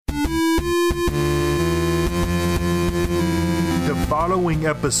following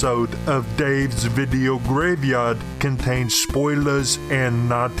episode of Dave's Video Graveyard contains spoilers and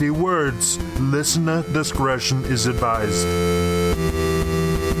naughty words. Listener discretion is advised.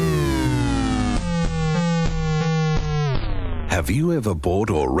 Have you ever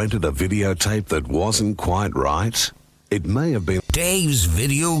bought or rented a videotape that wasn't quite right? It may have been Dave's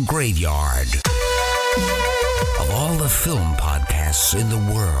Video Graveyard. Of all the film podcasts in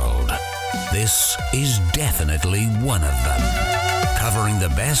the world, this is definitely one of them. Covering the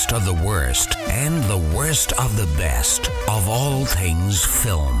best of the worst and the worst of the best of all things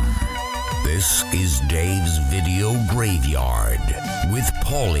film. This is Dave's Video Graveyard with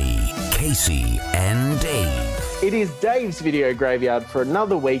Paulie, Casey, and Dave. It is Dave's Video Graveyard for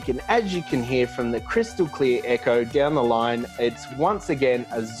another week, and as you can hear from the crystal clear echo down the line, it's once again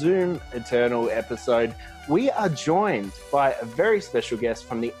a Zoom Eternal episode. We are joined by a very special guest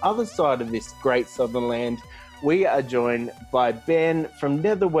from the other side of this great southern land. We are joined by Ben from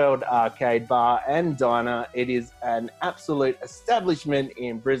Netherworld Arcade Bar and Diner. It is an absolute establishment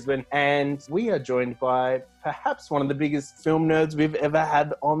in Brisbane, and we are joined by perhaps one of the biggest film nerds we've ever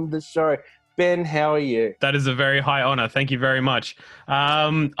had on the show. Ben, how are you? That is a very high honor. Thank you very much.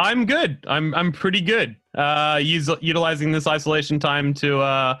 I'm good. I'm pretty good. Utilizing this isolation time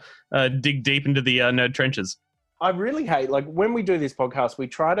to dig deep into the nerd trenches. I really hate, when we do this podcast, we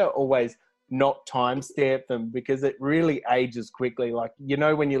try to always not timestamp them because it really ages quickly.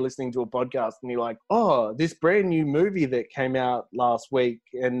 When you're listening to a podcast and you're like, oh, this brand new movie that came out last week.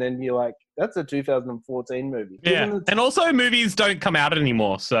 And then you're like, that's a 2014 movie. Yeah. And also movies don't come out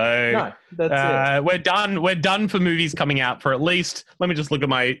anymore. So no, that's it. We're done. We're done for movies coming out for at least, let me just look at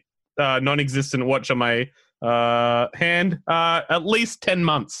my non-existent watch on my hand, at least 10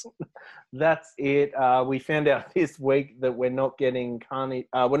 months. That's it. We found out this week that we're not getting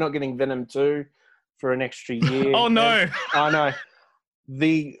Venom 2 for an extra year. Oh no! I know.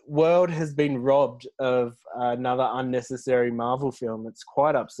 The world has been robbed of another unnecessary Marvel film. It's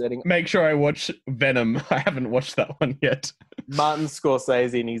quite upsetting. Make sure I watch Venom. I haven't watched that one yet. Martin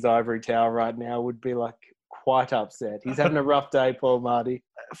Scorsese in his ivory tower right now would be quite upset. He's having a rough day, Paul Marty.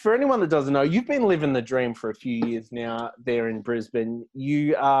 For anyone that doesn't know, you've been living the dream for a few years now there in Brisbane.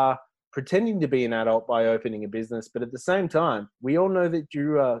 You are pretending to be an adult by opening a business, but at the same time, we all know that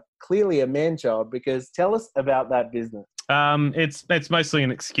you are clearly a man-child, because tell us about that business. It's mostly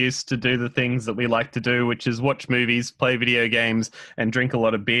an excuse to do the things that we like to do, which is watch movies, play video games, and drink a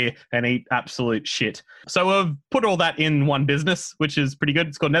lot of beer and eat absolute shit. So we've put all that in one business, which is pretty good.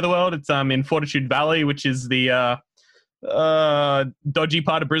 It's called Netherworld. It's in Fortitude Valley, which is the dodgy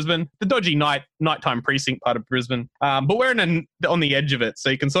part of Brisbane, the dodgy nighttime precinct part of Brisbane. But we're on the edge of it, so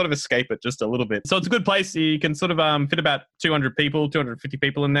you can sort of escape it just a little bit. So it's a good place. You can sort of fit about 250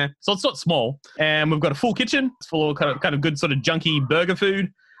 people in there. So it's not small. And we've got a full kitchen. It's full of kind of good sort of junky burger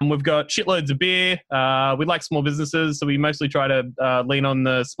food. And we've got shitloads of beer. We like small businesses, so we mostly try to lean on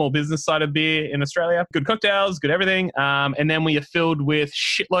the small business side of beer in Australia. Good cocktails, good everything. And then we are filled with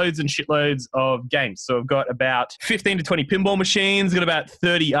shitloads and shitloads of games. So we've got about 15 to 20 pinball machines, got about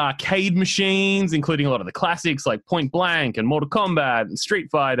 30 arcade machines, including a lot of the classics like Point Blank and Mortal Kombat and Street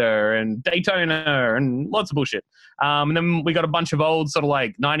Fighter and Daytona and lots of bullshit. And then we got a bunch of old sort of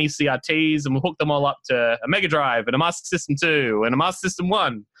 90s CRTs, and we hooked them all up to a Mega Drive and a Master System 2 and a Master System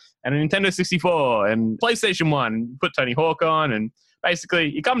 1 and a Nintendo 64 and PlayStation 1. You put Tony Hawk on, and basically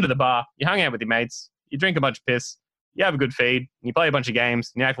you come to the bar, you hang out with your mates, you drink a bunch of piss, you have a good feed, you play a bunch of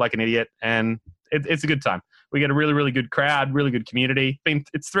games, and you act like an idiot, and it's a good time. We get a really, really good crowd, really good community.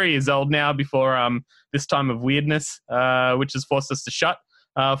 It's 3 years old now before this time of weirdness, which has forced us to shut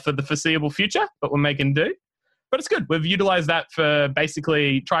for the foreseeable future, but we're making do. But it's good. We've utilized that for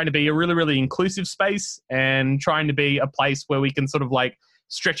basically trying to be a really, really inclusive space and trying to be a place where we can sort of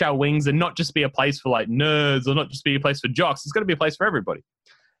stretch our wings and not just be a place for nerds or not just be a place for jocks. It's got to be a place for everybody.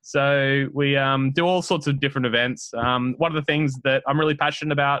 So we do all sorts of different events. One of the things that I'm really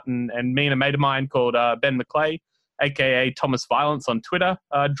passionate about, and me and a mate of mine called Ben McClay, aka Thomas Violence on Twitter,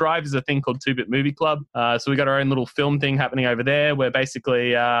 drives a thing called 2-Bit Movie Club. So we got our own little film thing happening over there, where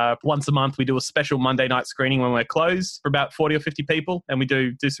basically once a month we do a special Monday night screening when we're closed for about 40 or 50 people, and we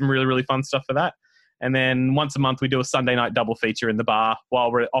do some really, really fun stuff for that. And then once a month we do a Sunday night double feature in the bar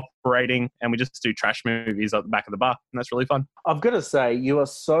while we're operating, and we just do trash movies at the back of the bar, and that's really fun. I've got to say, you are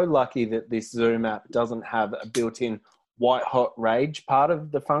so lucky that this Zoom app doesn't have a built-in white hot rage part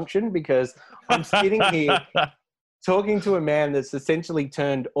of the function, because I'm sitting here talking to a man that's essentially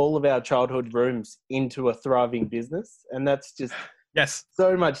turned all of our childhood rooms into a thriving business. And that's just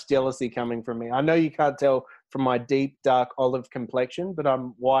so much jealousy coming from me. I know you can't tell from my deep, dark olive complexion, but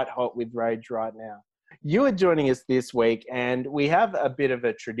I'm white hot with rage right now. You are joining us this week, and we have a bit of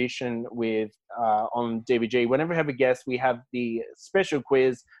a tradition with on DVG. Whenever we have a guest, we have the special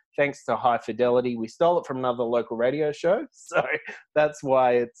quiz. Thanks to High Fidelity, we stole it from another local radio show, so that's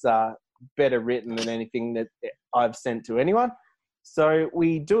why it's better written than anything that I've sent to anyone. So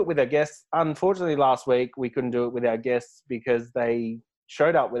we do it with our guests. Unfortunately, last week we couldn't do it with our guests because they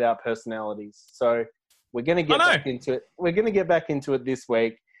showed up with our personalities. So we're going to get back into it. We're going to get back into it this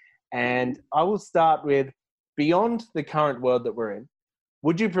week. And I will start with, beyond the current world that we're in,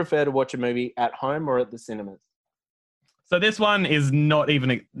 would you prefer to watch a movie at home or at the cinemas? So this one is not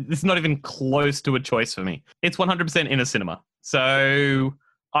even close to a choice for me. It's 100% in a cinema. So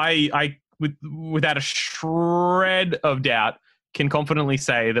I without a shred of doubt, can confidently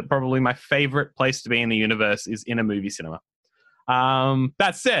say that probably my favorite place to be in the universe is in a movie cinema.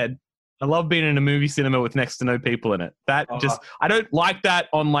 That said, I love being in a movie cinema with next to no people in it. I don't like that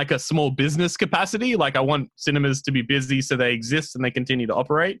on like a small business capacity. Like I want cinemas to be busy so they exist and they continue to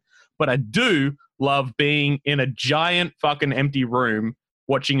operate. But I do love being in a giant fucking empty room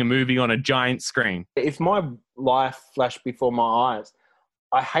watching a movie on a giant screen. If my life flashed before my eyes,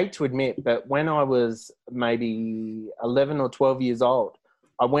 I hate to admit, but when I was maybe 11 or 12 years old,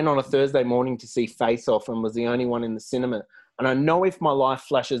 I went on a Thursday morning to see Face Off and was the only one in the cinema. And I know if my life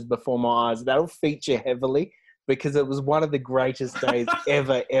flashes before my eyes, that'll feature heavily because it was one of the greatest days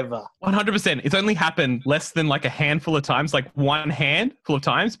ever. 100%. It's only happened less than like a handful of times, like one handful of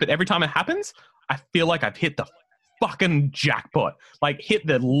times. But every time it happens, I feel like I've hit the fucking jackpot, like hit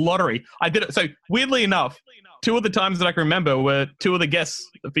the lottery. I did it. So weirdly enough, two of the times that I can remember were two of the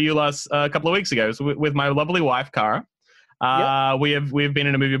guests for you last a couple of weeks ago. So with my lovely wife, Cara. We've been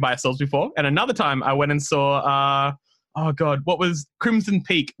in a movie by ourselves before. And another time I went and saw, what was Crimson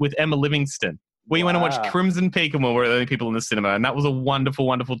Peak with Emma Livingston. We went and watched Crimson Peak and we were the only people in the cinema. And that was a wonderful,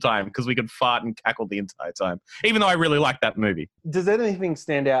 wonderful time because we could fart and cackle the entire time, even though I really liked that movie. Does anything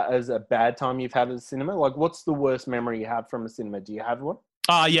stand out as a bad time you've had at the cinema? Like, what's the worst memory you have from a cinema? Do you have one?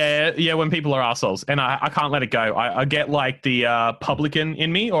 Yeah, when people are assholes. And I can't let it go. I get like the publican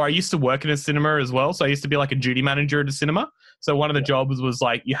in me, or I used to work in a cinema as well. So I used to be like a duty manager at a cinema. So one of the jobs was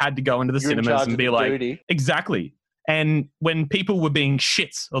like you had to go into the cinemas and be like, duty. Exactly. And when people were being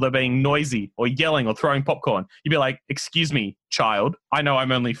shits or they're being noisy or yelling or throwing popcorn, you'd be like, excuse me, child, I know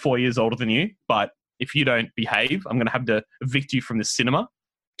I'm only 4 years older than you, but if you don't behave, I'm going to have to evict you from the cinema.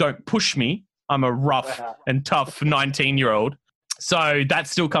 Don't push me. I'm a rough and tough 19-year-old. So that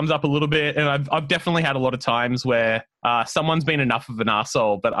still comes up a little bit. And I've definitely had a lot of times where someone's been enough of an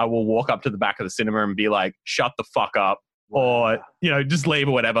arsehole that I will walk up to the back of the cinema and be like, shut the fuck up. Or, just leave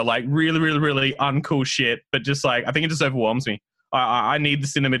or whatever. Like really, really, really uncool shit. But just like, I think it just overwhelms me. I need the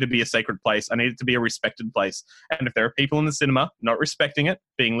cinema to be a sacred place. I need it to be a respected place. And if there are people in the cinema not respecting it,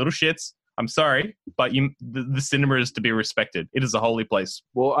 being little shits, I'm sorry, but the cinema is to be respected. It is a holy place.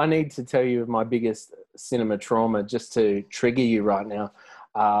 Well, I need to tell you my biggest cinema trauma just to trigger you right now.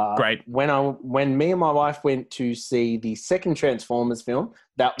 Great. When me and my wife went to see the second Transformers film,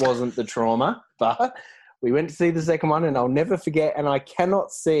 that wasn't the trauma, but we went to see the second one and I'll never forget, and I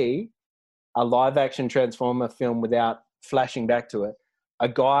cannot see a live action Transformer film without flashing back to it. A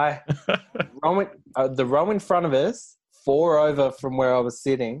guy, the row in front of us, 4 over from where I was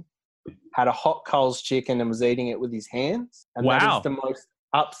sitting, had a hot Coles chicken and was eating it with his hands. And that is the most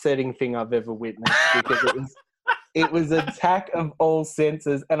upsetting thing I've ever witnessed because it was an attack of all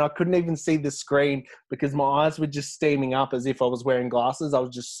senses, and I couldn't even see the screen because my eyes were just steaming up as if I was wearing glasses. I was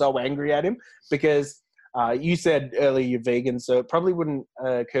just so angry at him because you said earlier you're vegan, so it probably wouldn't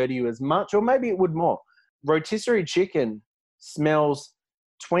occur to you as much, or maybe it would more. Rotisserie chicken smells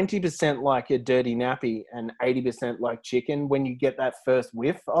 20% like a dirty nappy and 80% like chicken when you get that first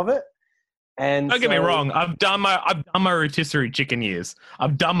whiff of it. And don't get me wrong, I've done my rotisserie chicken years.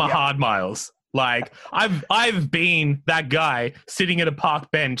 I've done my hard miles. Like I've been that guy sitting at a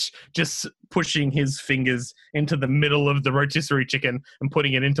park bench, just pushing his fingers into the middle of the rotisserie chicken and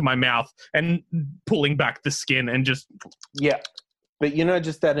putting it into my mouth and pulling back the skin and just But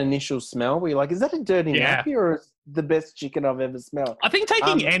just that initial smell where you're like, is that a dirty nappy or is the best chicken I've ever smelled? I think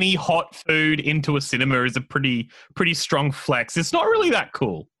taking any hot food into a cinema is a pretty strong flex. It's not really that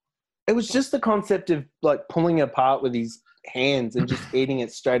cool. It was just the concept of like pulling it apart with his hands and just eating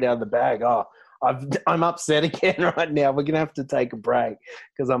it straight out of the bag. Oh, I'm upset again right now. We're going to have to take a break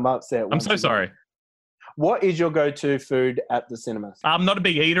because I'm upset. I'm so sorry. What is your go-to food at the cinemas? I'm not a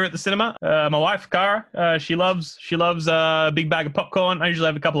big eater at the cinema. My wife, Cara, she loves a big bag of popcorn. I usually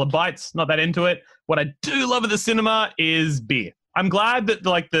have a couple of bites, not that into it. What I do love at the cinema is beer. I'm glad that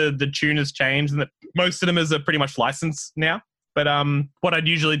the tune has changed and that most cinemas are pretty much licensed now. But what I'd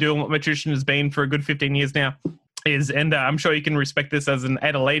usually do, and what my tradition has been for a good 15 years now, is, and I'm sure you can respect this as an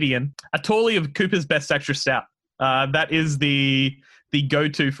Adelaidean, a Tawley of Cooper's Best Extra Stout. That is the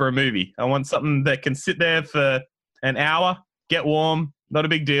go-to for a movie. I want something that can sit there for an hour, get warm, not a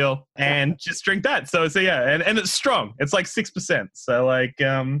big deal, and just drink that. So yeah, and it's strong. It's like 6%. So like,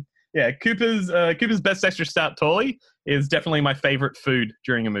 yeah, Cooper's Best Extra Stout Tawley is definitely my favorite food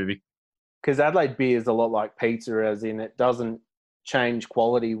during a movie. Because Adelaide beer is a lot like pizza, as in it doesn't change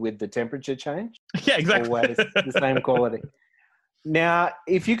quality with the temperature change. Yeah, exactly. Always the same quality. Now,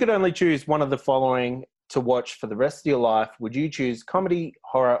 if you could only choose one of the following to watch for the rest of your life, would you choose comedy,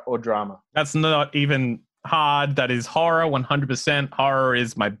 horror, or drama? That's not even hard. That is horror, 100%. Horror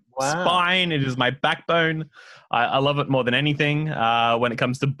is my spine. It is my backbone. I love it more than anything. When it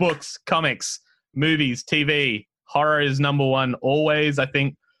comes to books, comics, movies, TV, horror is number one always. I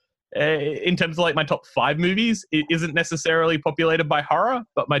think in terms of like my top 5 movies, it isn't necessarily populated by horror,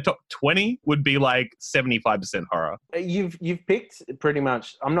 but my top 20 would be like 75% horror. You've picked pretty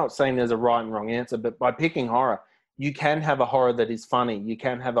much, I'm not saying there's a right and wrong answer, but by picking horror, you can have a horror that is funny. You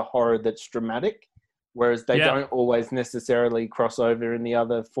can have a horror that's dramatic, whereas they don't always necessarily cross over in the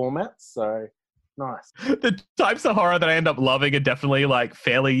other formats. So nice. The types of horror that I end up loving are definitely like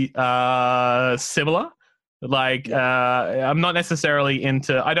fairly similar. Like, I'm not necessarily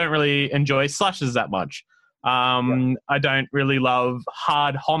I don't really enjoy slashes that much. I don't really love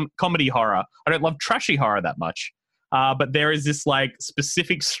hard comedy horror. I don't love trashy horror that much. But there is this like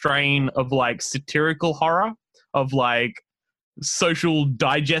specific strain of like satirical horror, of like social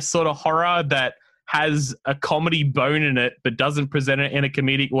digest sort of horror that has a comedy bone in it, but doesn't present it in a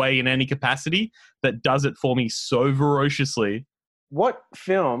comedic way in any capacity, that does it for me so ferociously. What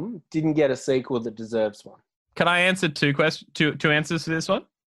film didn't get a sequel that deserves one? Can I answer two answers to this one?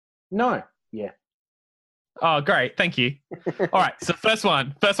 No. Yeah. Oh, great. Thank you. All right. So first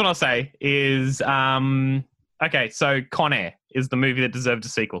one I'll say is, okay, so Con Air is the movie that deserved a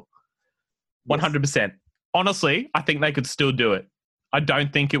sequel. 100%. Honestly, I think they could still do it. I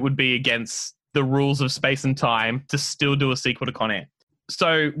don't think it would be against the rules of space and time to still do a sequel to Con Air.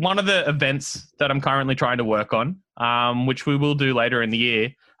 So one of the events that I'm currently trying to work on, which we will do later in the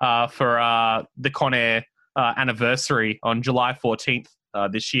year for the Con Air anniversary on July 14th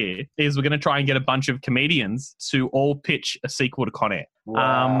this year, is we're going to try and get a bunch of comedians to all pitch a sequel to Con Air.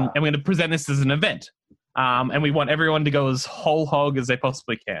 Wow. And we're going to present this as an event. And we want everyone to go as whole hog as they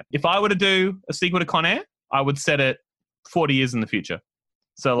possibly can. If I were to do a sequel to Con Air, I would set it 40 years in the future.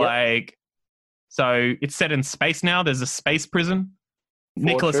 So so it's set in space now. There's a space prison.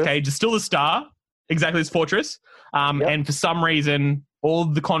 Nicolas Cage is still the star. Exactly, it's Fortress. And for some reason, all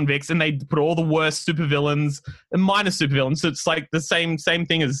the convicts, and they put all the worst supervillains and minor supervillains. So it's like the same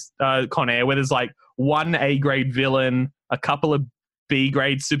thing as Con Air, where there's like one A-grade villain, a couple of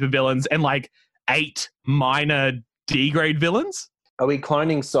B-grade supervillains, and like 8 minor D-grade villains. Are we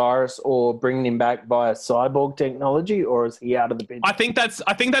cloning Cyrus or bringing him back via cyborg technology, or is he out of the picture? I think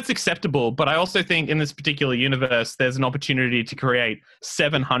that's acceptable, but I also think in this particular universe, there's an opportunity to create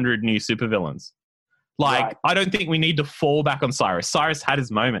 700 new supervillains. Like, I don't think we need to fall back on Cyrus. Cyrus had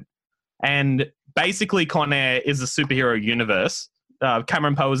his moment. And basically, Con Air is a superhero universe.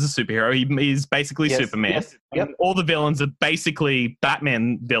 Cameron Poe is a superhero. He's basically Superman. Yes. Yep. All the villains are basically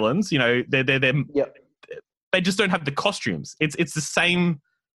Batman villains. You know, they just don't have the costumes. It's the same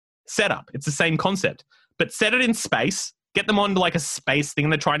setup. It's the same concept. But set it in space. Get them onto like a space thing.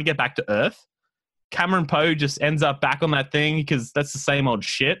 They're trying to get back to Earth. Cameron Poe just ends up back on that thing because that's the same old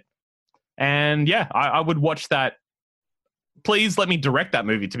shit. And yeah, I would watch that. Please let me direct that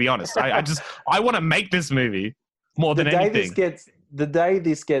movie, to be honest. I want to make this movie more than anything. The day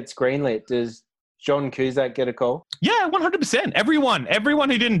this gets greenlit, does John Cusack get a call? Yeah, 100%. Everyone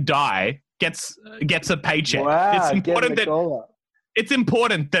who didn't die gets a paycheck. Wow, it's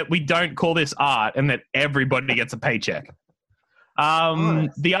important that we don't call this art and that everybody gets a paycheck.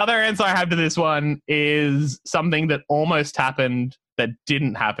 Nice. The other answer I have to this one is something that almost happened that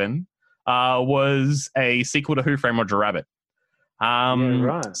didn't happen. Was a sequel to Who Framed Roger Rabbit.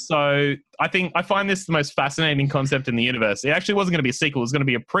 So I find this the most fascinating concept in the universe. It actually wasn't going to be a sequel; it was going to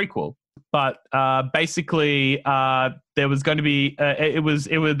be a prequel. But basically, there was going to be there was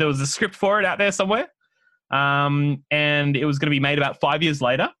a script for it out there somewhere, and it was going to be made about 5 years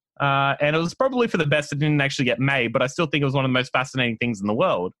later. And it was probably for the best it didn't actually get made, but I still think it was one of the most fascinating things in the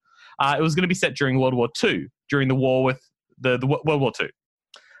world. It was going to be set during World War II, during the war with the World War II.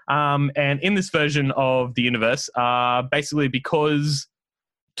 And in this version of the universe, basically because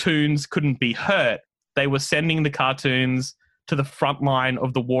toons couldn't be hurt, they were sending the cartoons to the front line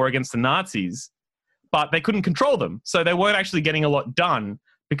of the war against the Nazis. but they couldn't control them. So they weren't actually getting a lot done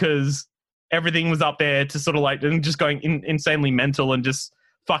because everything was up there to sort of like, and just going insanely mental and just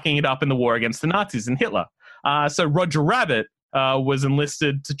fucking it up in the war against the Nazis and Hitler. So Roger Rabbit was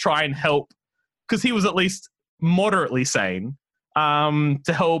enlisted to try and help, because he was at least moderately sane,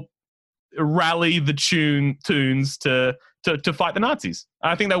 to help rally the tunes to fight the Nazis.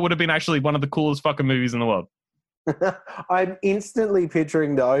 I think that would have been actually one of the coolest fucking movies in the world. I'm instantly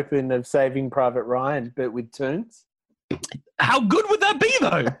picturing the open of Saving Private Ryan, but with tunes. How good would that be,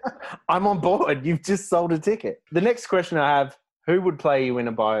 though? I'm on board. You've just sold a ticket. The next question I have, who would play you in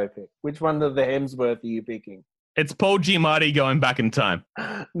a biopic? Which one of the Hemsworth are you picking? It's Paul Giamatti going back in time.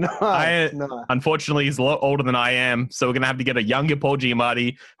 No. Unfortunately, he's a lot older than I am, so we're going to have to get a younger Paul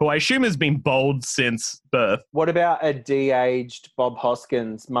Giamatti, who I assume has been bald since birth. What about a de-aged Bob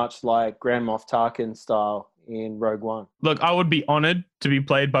Hoskins, much like Grand Moff Tarkin style in Rogue One? Look, I would be honored to be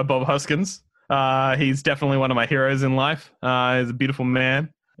played by Bob Hoskins. He's definitely one of my heroes in life. He's a beautiful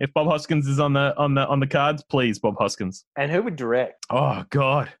man. If Bob Hoskins is on the cards, please, Bob Hoskins. And who would direct? Oh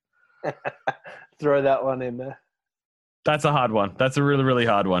God, Throw that one in there. that's a hard one. That's a really, really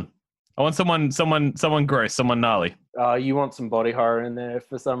hard one. I want someone gross, someone gnarly. You want some body horror in there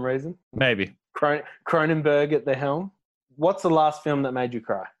for some reason? Maybe. Cronenberg at the helm. What's the last film that made you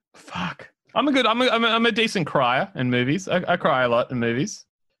cry? Fuck. I'm a decent crier in movies. I cry a lot in movies,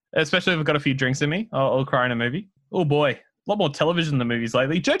 especially if I've got a few drinks in me. I'll cry in a movie. Oh boy, a lot more television than movies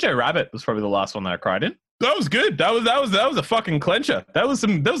lately. Jojo Rabbit was probably the last one that I cried in. That was good. That was a fucking clencher. There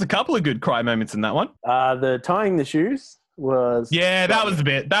was a couple of good cry moments in that one. The tying the shoes was... Yeah, that was the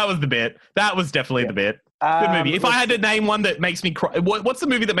bit. That was definitely the bit. Good movie. If I had to name one that makes me cry, what's the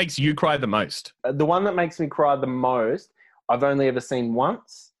movie that makes you cry the most? The one that makes me cry the most, I've only ever seen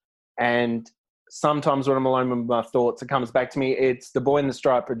once, and sometimes when I'm alone with my thoughts, it comes back to me. It's The Boy in the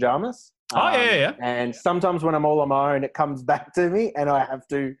Striped Pajamas. Yeah. And sometimes when I'm all on my own, it comes back to me, and I have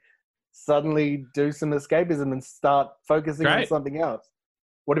to suddenly do some escapism and start focusing on something else.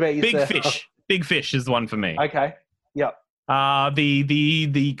 What about you? Big Fish. Big Fish is the one for me. Okay. Yep.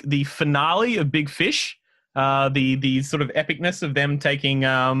 The finale of Big Fish, the sort of epicness of them taking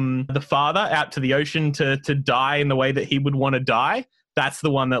the father out to the ocean to die in the way that he would want to die. That's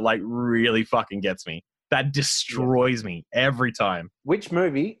the one that like really fucking gets me. That destroys me every time. Which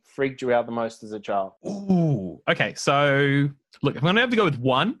movie freaked you out the most as a child? Ooh. Okay, so look, if I'm gonna have to go with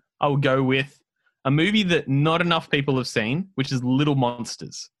one, I will go with a movie that not enough people have seen, which is Little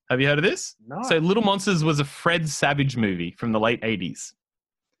Monsters. Have you heard of this? No. So Little Monsters was a Fred Savage movie from the late 80s.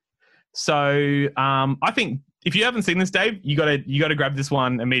 So I think if you haven't seen this, Dave, you gotta grab this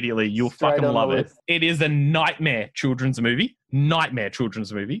one immediately. You'll fucking love it. It is a nightmare children's movie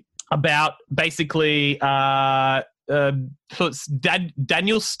about basically Daniel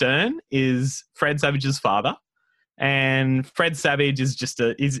Stern is Fred Savage's father. And Fred Savage is just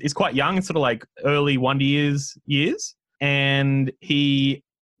is quite young. It's sort of like early Wonder Years, and he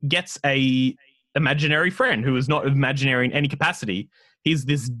gets a imaginary friend who is not imaginary in any capacity. He's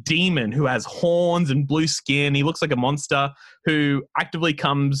this demon who has horns and blue skin. He looks like a monster who actively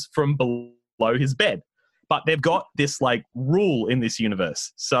comes from below his bed. But they've got this like rule in this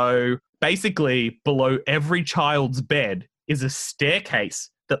universe. So basically, below every child's bed is a staircase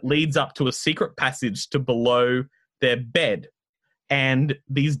that leads up to a secret passage to below their bed. And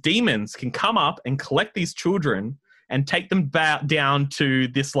these demons can come up and collect these children and take them down to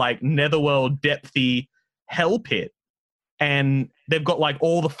this like netherworld depthy hell pit. And they've got like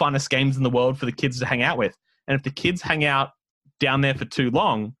all the funnest games in the world for the kids to hang out with. And if the kids hang out down there for too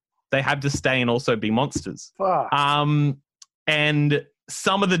long, they have to stay and also be monsters. Fuck. And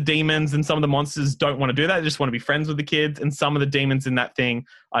some of the demons and some of the monsters don't want to do that. They just want to be friends with the kids. And some of the demons in that thing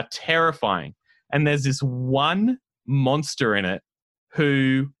are terrifying. And there's this one monster in it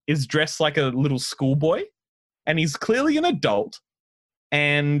who is dressed like a little schoolboy. And he's clearly an adult.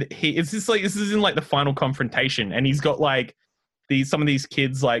 And this is in like the final confrontation. And he's got like some of these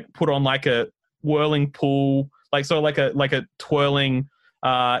kids like put on like a whirling pool, like sort of like a twirling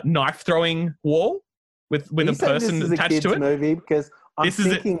knife throwing wall with a person attached to it. Movie because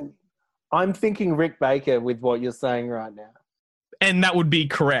I'm thinking Rick Baker with what you're saying right now. And that would be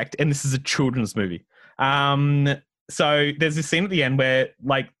correct. And this is a children's movie. So there's this scene at the end where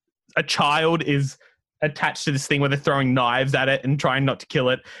like a child is attached to this thing where they're throwing knives at it and trying not to kill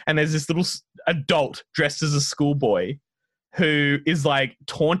it. And there's this little adult dressed as a schoolboy who is like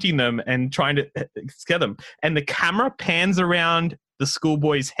taunting them and trying to scare them. And the camera pans around the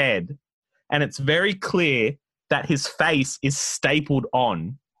schoolboy's head. And it's very clear that his face is stapled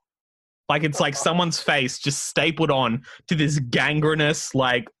on. Like it's like someone's face just stapled on to this gangrenous,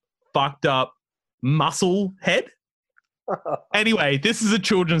 like fucked up muscle head. Anyway, this is a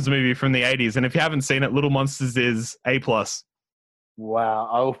children's movie from the 80s, and if you haven't seen it, Little Monsters is A+. Wow,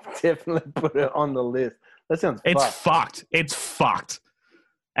 I'll definitely put it on the list. That sounds It's fucked. fucked. It's fucked.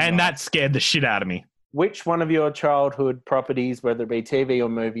 And that scared the shit out of me. Which one of your childhood properties, whether it be TV or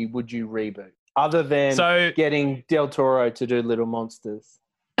movie, would you reboot? Other than getting Del Toro to do Little Monsters.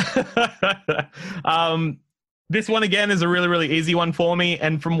 This one, again, is a really, really easy one for me.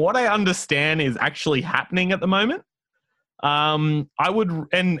 And from what I understand is actually happening at the moment. I would,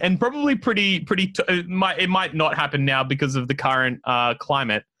 and probably it might not happen now because of the current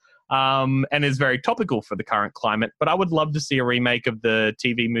climate, and is very topical for the current climate. But I would love to see a remake of the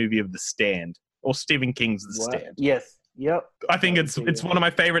TV movie of The Stand, or Stephen King's The Stand. Yes. Yep. I think it's one of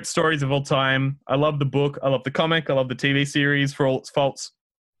my favorite stories of all time. I love the book. I love the comic. I love the TV series for all its faults.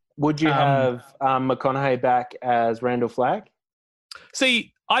 Would you have McConaughey back as Randall Flagg?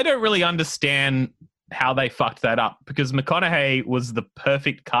 See, I don't really understand how they fucked that up, because McConaughey was the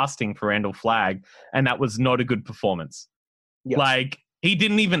perfect casting for Randall Flagg, and that was not a good performance. Yep. Like, he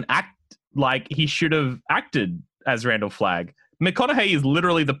didn't even act like he should have acted as Randall Flagg. McConaughey is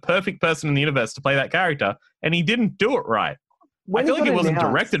literally the perfect person in the universe to play that character, and he didn't do it right. I feel like it wasn't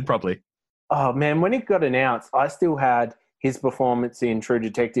directed properly. Oh, man, when it got announced, I still had his performance in True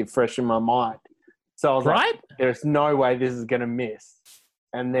Detective fresh in my mind. So I was like, there's no way this is going to miss.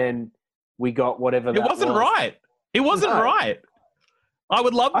 And then we got whatever that was. It wasn't right. It wasn't right.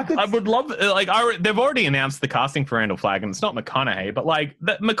 They've already announced the casting for Randall Flagg, and it's not McConaughey, but like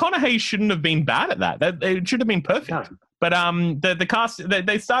McConaughey shouldn't have been bad at that. It should have been perfect. No. But the cast,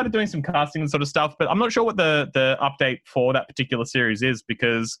 they started doing some casting and sort of stuff, but I'm not sure what the update for that particular series is,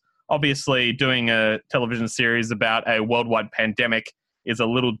 because obviously doing a television series about a worldwide pandemic is a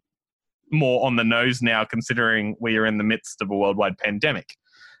little more on the nose now, considering we are in the midst of a worldwide pandemic.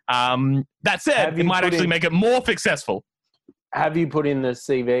 That said, it might actually make it more successful. Have you put in the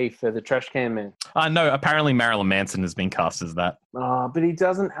CV for the Trash Can Man? No, apparently Marilyn Manson has been cast as that. Oh, but he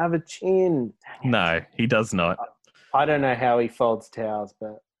doesn't have a chin. No, he does not. I don't know how he folds towels,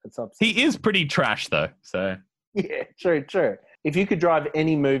 but it's upsetting. He is pretty trash, though. So yeah, true. If you could drive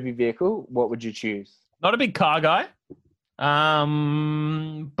any movie vehicle, what would you choose? Not a big car guy,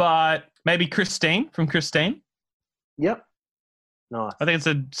 but maybe Christine from Christine. Yep. Nice. I think it's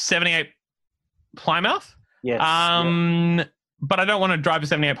a 78 Plymouth. Yes. But I don't want to drive a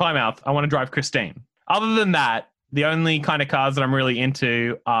 78 Plymouth. I want to drive Christine. Other than that, the only kind of cars that I'm really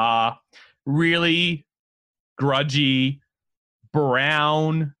into are really grudgy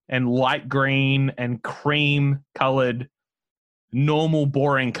brown and light green and cream colored normal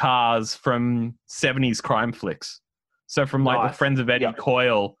boring cars from 70s crime flicks. So from like the Friends of Eddie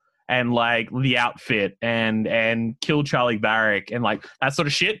Coyle and like The Outfit and Kill Charlie Barrick and like that sort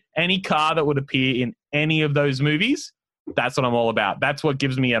of shit. Any car that would appear in any of those movies, that's what I'm all about. That's what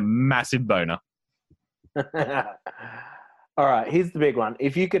gives me a massive boner. All right, here's the big one.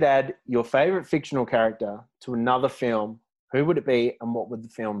 If you could add your favorite fictional character to another film, who would it be and what would the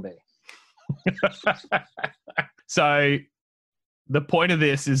film be? So the point of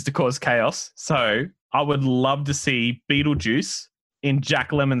this is to cause chaos. So I would love to see Beetlejuice in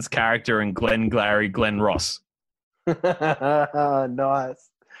Jack Lemmon's character and Glenn Ross. Nice.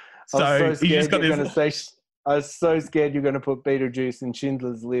 I was so scared you're going to put Beetlejuice in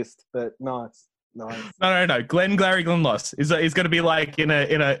Schindler's List, but nice. No. Glenn Ross is going to be like in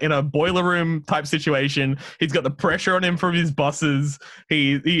a boiler room type situation. He's got the pressure on him from his bosses.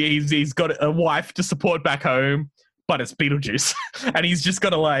 He's got a wife to support back home, but it's Beetlejuice, and he's just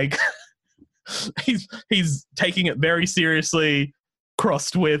got to like he's taking it very seriously,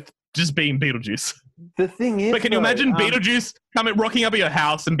 crossed with just being Beetlejuice. The thing is, but can you imagine Beetlejuice rocking up at your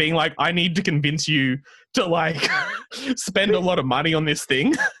house and being like, "I need to convince you to like spend a lot of money on this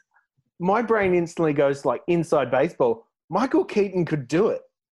thing." My brain instantly goes like inside baseball. Michael Keaton could do it.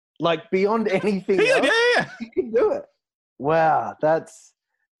 Like beyond anything else, he could do it. Wow, that's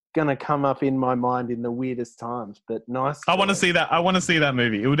going to come up in my mind in the weirdest times, but nice. I want to see that. I want to see that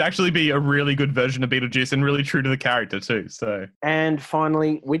movie. It would actually be a really good version of Beetlejuice and really true to the character too. So. And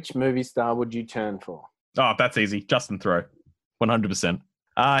finally, which movie star would you turn for? Oh, that's easy. Justin Theroux, 100%.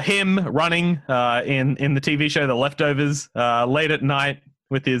 Him running in the TV show The Leftovers late at night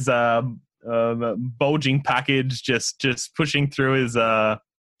with his bulging package, just pushing through his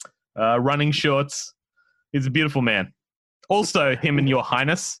running shorts. He's a beautiful man. Also, him and Your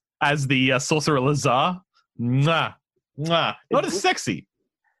Highness as the Sorcerer Lazar. Mwah. Not as sexy,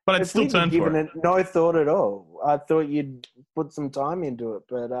 but I'd still turn for it. It no thought at all. I thought you'd put some time into it,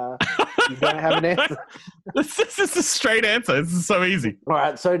 but You don't have an answer. This is a straight answer. This is so easy. All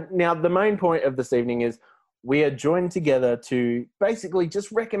right. So now the main point of this evening is we are joined together to basically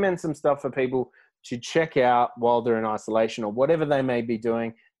just recommend some stuff for people to check out while they're in isolation or whatever they may be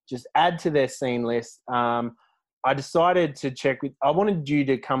doing. Just add to their scene list. I decided to I wanted you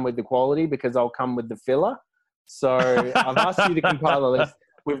to come with the quality because I'll come with the filler. So I've asked you to compile a list.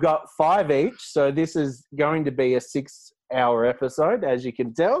 We've got 5 each. So this is going to be a 6-hour episode, as you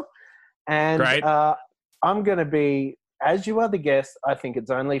can tell. And I'm going to be, as you are the guest, I think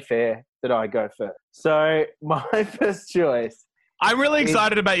it's only fair that I go first. So my first choice. I'm really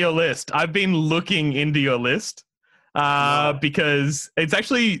excited about your list. I've been looking into your list because it's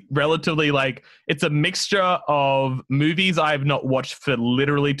actually relatively it's a mixture of movies I've not watched for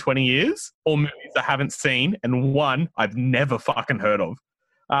literally 20 years or movies I haven't seen, and one I've never fucking heard of,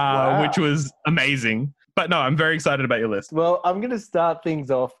 which was amazing. But no, I'm very excited about your list. Well, I'm going to start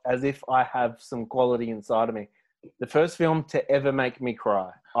things off as if I have some quality inside of me. The first film to ever make me cry.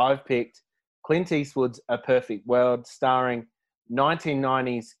 I've picked Clint Eastwood's A Perfect World, starring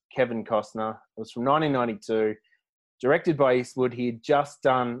 1990s Kevin Costner. It was from 1992. Directed by Eastwood. He had just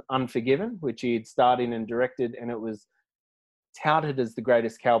done Unforgiven, which he had starred in and directed, and it was touted as the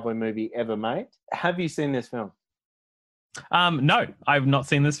greatest cowboy movie ever made. Have you seen this film? No, I've not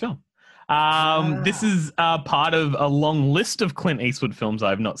seen this film. This is part of a long list of Clint Eastwood films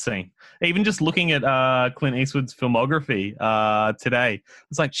I've not seen. Even just looking at Clint Eastwood's filmography today,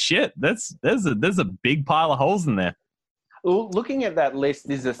 it's like, shit, there's a big pile of holes in there. Well, looking at that list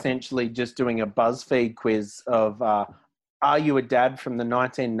is essentially just doing a BuzzFeed quiz of are you a dad from the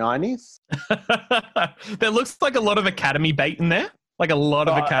 1990s? There looks like a lot of Academy bait in there. Like a lot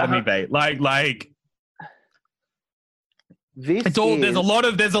of Academy bait. There's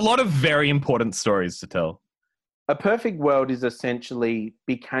a lot of very important stories to tell. A Perfect World is essentially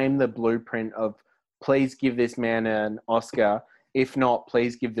became the blueprint of please give this man an Oscar. If not,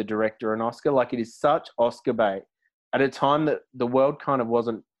 please give the director an Oscar. Like, it is such Oscar bait at a time that the world kind of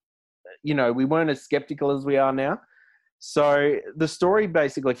wasn't, we weren't as skeptical as we are now. So the story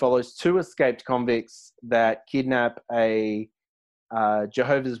basically follows 2 escaped convicts that kidnap a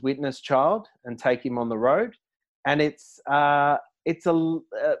Jehovah's Witness child and take him on the road. And I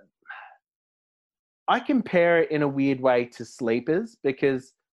compare it in a weird way to Sleepers,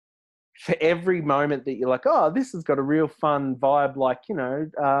 because for every moment that you're like, oh, this has got a real fun vibe, like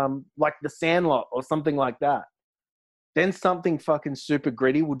The Sandlot or something like that, then something fucking super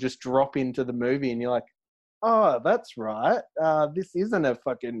gritty will just drop into the movie and you're like, oh, that's right. This isn't a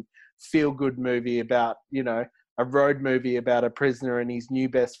fucking feel-good movie about, a road movie about a prisoner and his new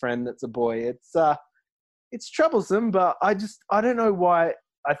best friend that's a boy. It's troublesome, but I don't know why.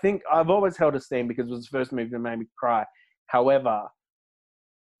 I think I've always held esteem because it was the first movie that made me cry. However,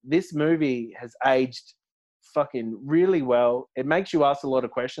 this movie has aged fucking really well. It makes you ask a lot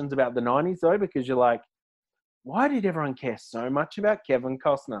of questions about the 90s, though, because you're like, why did everyone care so much about Kevin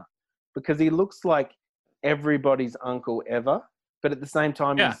Costner? Because he looks like everybody's uncle ever, but at the same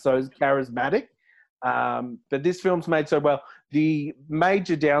time, he's so charismatic. But this film's made so well. The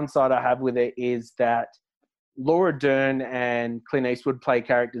major downside I have with it is that Laura Dern and Clint Eastwood play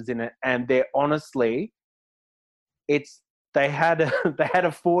characters in it, and they're honestly, they had a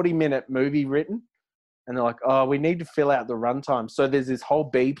 40-minute movie written, and they're like, oh, we need to fill out the runtime. So there's this whole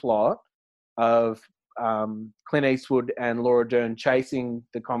B plot of Clint Eastwood and Laura Dern chasing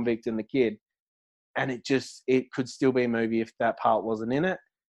the convict and the kid, and it could still be a movie if that part wasn't in it.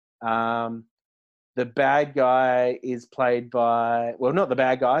 The bad guy is played by, well, not the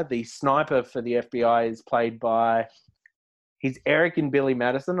bad guy, the sniper for the FBI is played by, he's Eric and Billy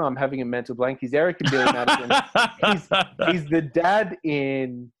Madison. I'm having a mental blank. He's Eric and Billy Madison. He's the dad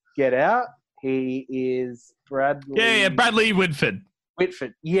in Get Out. He is Bradley. Yeah, Bradley Whitford.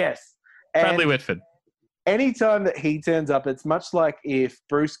 Whitford, yes. And Bradley Whitford. Anytime that he turns up, it's much like if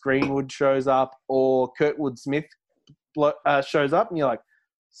Bruce Greenwood shows up or Kurtwood Smith shows up, and you're like,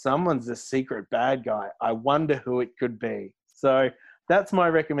 someone's a secret bad guy. I wonder who it could be. So that's my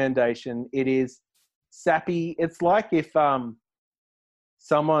recommendation. It is sappy. It's like if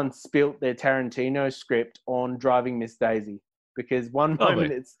someone spilt their Tarantino script on Driving Miss Daisy, because one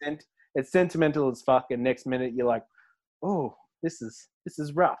moment it's sentimental as fuck, and next minute you're like, oh, this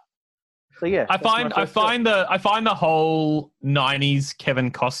is rough. So yeah, I find the whole 90s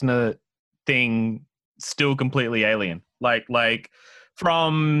Kevin Costner thing still completely alien. Like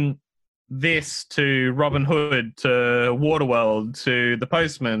from this to Robin Hood to Waterworld to The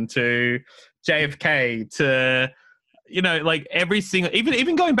Postman to JFK to you know, like every single,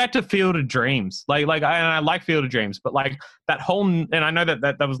 even going back to Field of Dreams, like I like Field of Dreams, but like that whole, and I know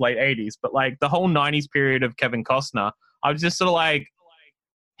that was late 80s, but like the whole 90s period of Kevin Costner, I was just sort of like,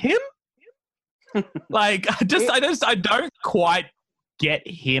 him? Like, I don't quite get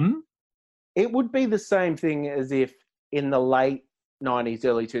him. It would be the same thing as if in the late 90s,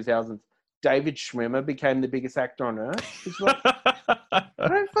 early 2000s, David Schwimmer became the biggest actor on earth. It's like, I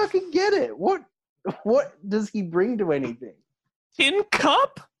don't fucking get it. What does he bring to anything? Tin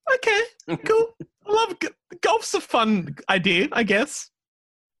Cup? Okay, cool. I love golf's a fun idea, I guess.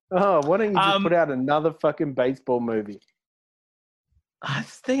 Oh, why don't you just put out another fucking baseball movie? I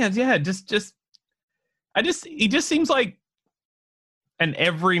think, yeah, he just seems like an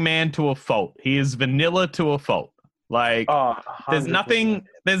everyman to a fault. He is vanilla to a fault. Like, there's nothing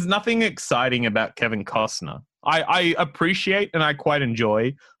exciting about Kevin Costner. I appreciate and I quite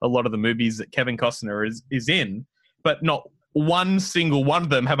enjoy a lot of the movies that Kevin Costner is in, but not one single one of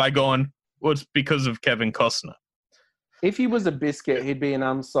them have I gone, well, it's because of Kevin Costner. If he was a biscuit, he'd be an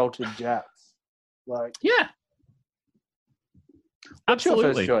unsalted Jats. Like, yeah. What's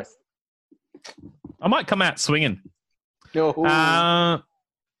Absolutely. your first choice? I might come out swinging. Oh.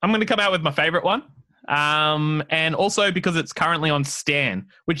 I'm going to come out with my favorite one. And also because it's currently on Stan,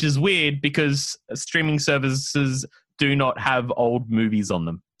 which is weird because streaming services do not have old movies on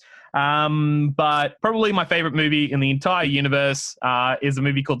them. But probably my favorite movie in the entire universe is a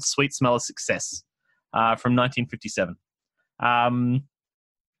movie called Sweet Smell of Success from 1957.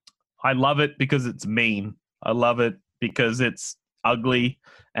 I love it because it's mean. I love it because it's ugly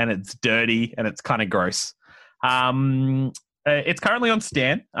and it's dirty and it's kind of gross. It's currently on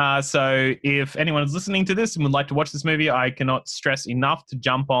Stan, so if anyone is listening to this and would like to watch this movie, I cannot stress enough to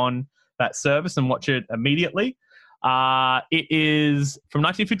jump on that service and watch it immediately. It is from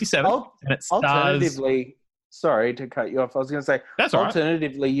 1957, and it stars... Alternatively, sorry to cut you off, I was going to say, that's all right.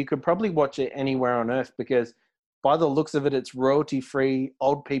 Alternatively, you could probably watch it anywhere on Earth because by the looks of it, it's royalty-free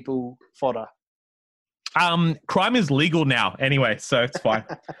old people fodder. Crime is legal now anyway, so it's fine.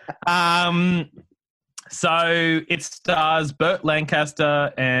 So it stars Burt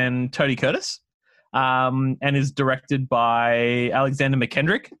Lancaster and Tony Curtis, and is directed by Alexander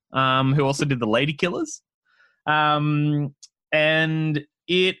McKendrick, who also did The Lady Killers. And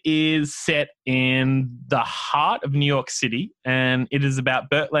it is set in the heart of New York City, and it is about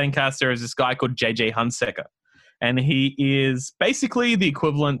Burt Lancaster as this guy called J.J. Hunsaker. And he is basically the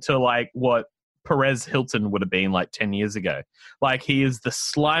equivalent to like what Perez Hilton would have been like 10 years ago. Like, he is the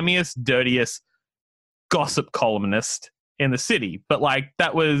slimiest, dirtiest gossip columnist in the city, but like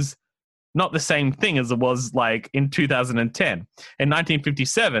that was not the same thing as it was like in 2010. In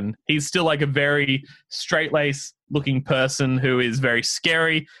 1957, he's still like a very straight-laced looking person who is very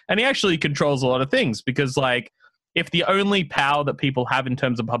scary, and he actually controls a lot of things because like if the only power that people have in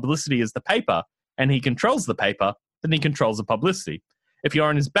terms of publicity is the paper and he controls the paper, then he controls the publicity. If you're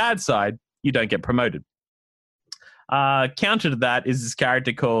on his bad side, you don't get promoted. Counter to that is this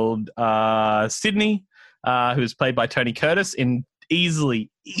character called Sidney, who is played by Tony Curtis in easily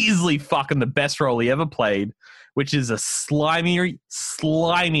fucking the best role he ever played, which is a slimy,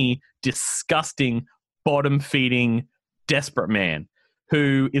 disgusting, bottom-feeding, desperate man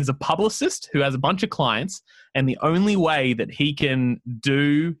who is a publicist who has a bunch of clients, and the only way that he can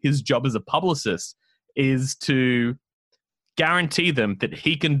do his job as a publicist is to guarantee them that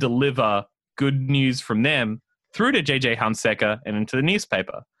he can deliver good news from them through to J.J. Hunsaker and into the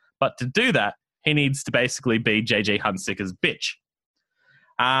newspaper. But to do that, he needs to basically be J.J. Hunsaker's bitch.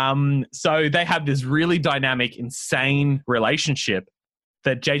 So they have this really dynamic, insane relationship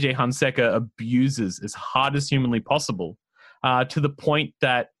that J.J. Hunsaker abuses as hard as humanly possible, to the point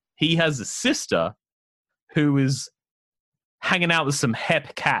that he has a sister who is hanging out with some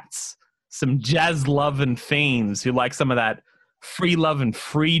hep cats, some jazz-loving fiends who like some of that free love and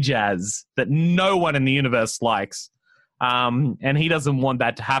free jazz that no one in the universe likes. And he doesn't want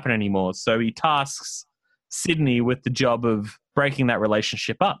that to happen anymore. So he tasks Sidney with the job of breaking that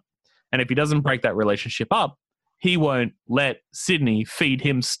relationship up. And if he doesn't break that relationship up, he won't let Sidney feed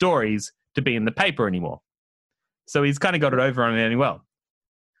him stories to be in the paper anymore. So he's kind of got it over on it well.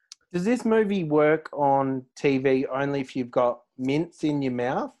 Does this movie work on TV only if you've got mints in your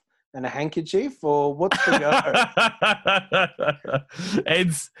mouth and a handkerchief, or what's the go?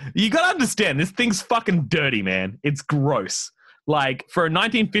 You got to understand, this thing's fucking dirty, man. It's gross. Like, for a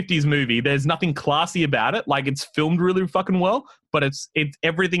 1950s movie, there's nothing classy about it. Like, it's filmed really fucking well, but it's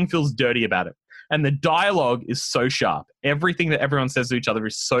everything feels dirty about it. And the dialogue is so sharp. Everything that everyone says to each other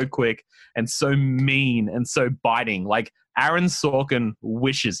is so quick and so mean and so biting. Like, Aaron Sorkin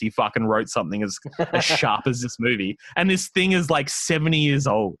wishes he fucking wrote something as sharp as this movie. And this thing is like 70 years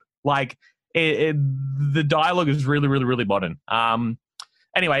old. Like, the dialogue is really, really, really modern.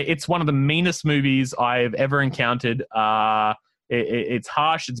 Anyway, it's one of the meanest movies I've ever encountered. It's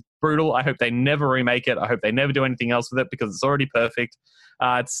harsh. It's brutal. I hope they never remake it. I hope they never do anything else with it because it's already perfect.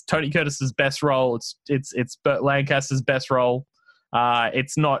 It's Tony Curtis's best role. It's Burt Lancaster's best role.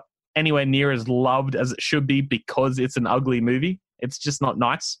 It's not anywhere near as loved as it should be because it's an ugly movie. It's just not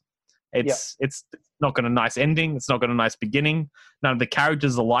nice. It's not got a nice ending. It's not got a nice beginning. None of the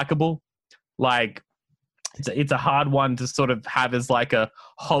characters are likable. Like, it's a hard one to sort of have as like a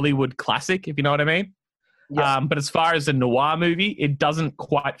Hollywood classic, if you know what I mean. Yeah. But as far as a noir movie, it doesn't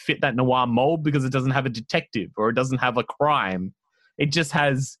quite fit that noir mold because it doesn't have a detective or it doesn't have a crime. It just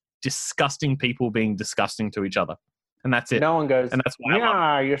has disgusting people being disgusting to each other. And that's it. No one goes, and that's why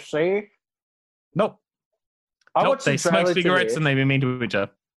yeah, you see? Nope. They smoke cigarettes and they be mean to each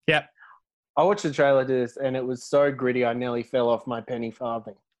other. Yeah. I watched the trailer to this and it was so gritty I nearly fell off my penny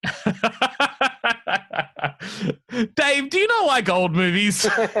farthing. Dave, do you not like old movies?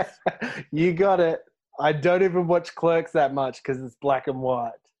 You got it. I don't even watch Clerks that much because it's black and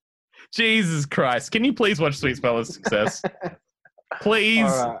white. Jesus Christ. Can you please watch Sweet Smell of Success?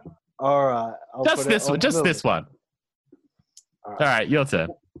 Please. All right. Just this one. All right, your turn.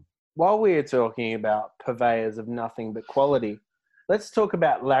 While we are talking about purveyors of nothing but quality, let's talk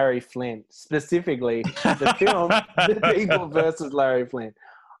about Larry Flint, specifically the film The People versus Larry Flint.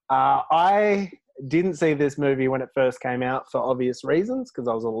 I didn't see this movie when it first came out for obvious reasons because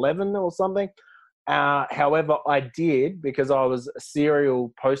I was 11 or something. However, I did, because I was a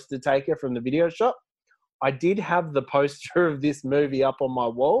serial poster taker from the video shop, I did have the poster of this movie up on my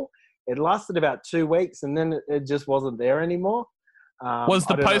wall. It lasted about 2 weeks and then it just wasn't there anymore. Was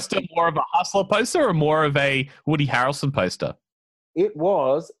the poster more of a Hustler poster or more of a Woody Harrelson poster? It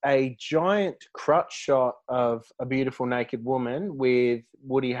was a giant crutch shot of a beautiful naked woman with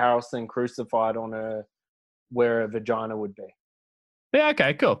Woody Harrelson crucified on her where a vagina would be. Yeah,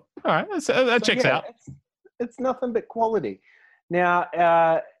 okay, cool. All right, that checks out. It's nothing but quality. Now,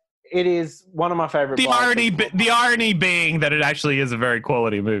 it is one of my favorite. The irony being that it actually is a very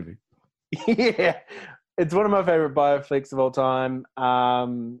quality movie. Yeah, it's one of my favorite bioflicks of all time.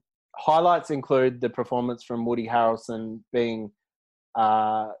 Highlights include the performance from Woody Harrelson being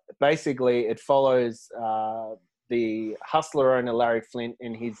basically it follows the hustler owner Larry Flint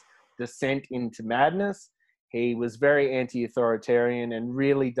in his descent into madness. He was very anti-authoritarian and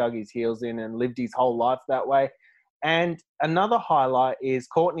really dug his heels in and lived his whole life that way. And another highlight is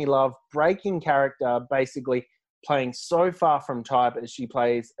Courtney Love breaking character, basically playing so far from type as she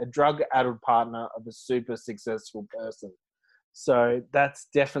plays a drug-addled partner of a super successful person. So that's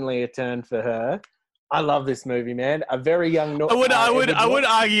definitely a turn for her. I love this movie, man. A very young. I would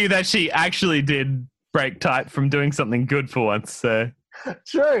argue that she actually did break type from doing something good for once. So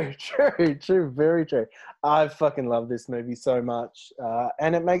true, very true. I fucking love this movie so much,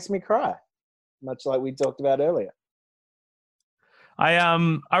 and it makes me cry, much like we talked about earlier. I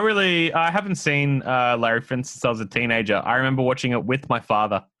haven't seen Larry Flint since I was a teenager. I remember watching it with my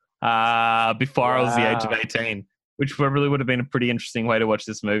father before I was the age of 18, which probably would have been a pretty interesting way to watch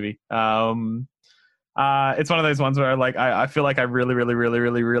this movie. It's one of those ones where I feel like I really, really, really,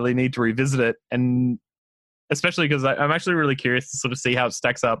 really, really need to revisit it, and especially because I'm actually really curious to sort of see how it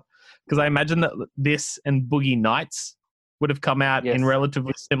stacks up, because I imagine that this and Boogie Nights would have come out in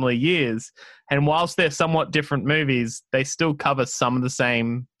relatively similar years, and whilst they're somewhat different movies, they still cover some of the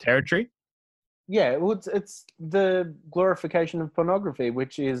same territory. Yeah, well, it's the glorification of pornography,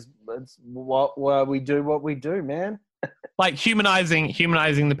 which is why we do what we do, man. Like humanizing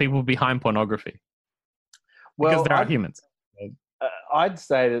the people behind pornography. Well, because there are humans. I'd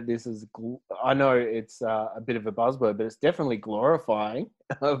say that this is, I know it's a bit of a buzzword, but it's definitely glorifying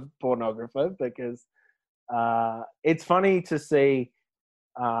of pornographer, because it's funny to see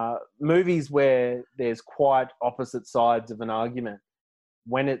movies where there's quite opposite sides of an argument.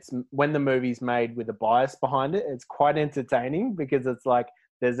 When the movie's made with a bias behind it, it's quite entertaining, because it's like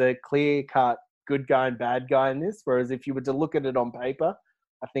there's a clear-cut good guy and bad guy in this, whereas if you were to look at it on paper,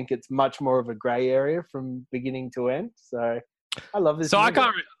 I think it's much more of a grey area from beginning to end. So I love this. So movie.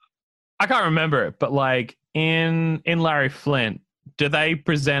 I can't remember it, but like in Larry Flint, do they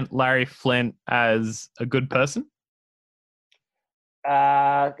present Larry Flint as a good person?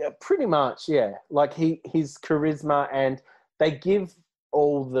 Pretty much, yeah. Like his charisma, and they give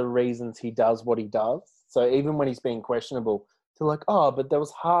all the reasons he does what he does. So even when he's being questionable, they're like, oh, but there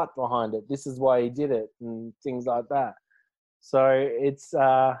was heart behind it. This is why he did it, and things like that. So it's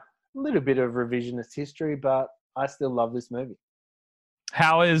a little bit of revisionist history, but I still love this movie.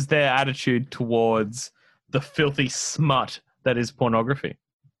 How is their attitude towards the filthy smut that is pornography?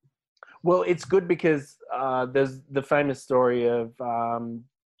 Well, it's good because there's the famous story of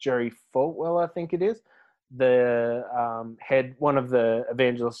Jerry Falwell, I think it is, the head, one of the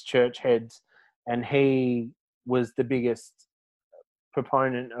Evangelist Church heads, and he was the biggest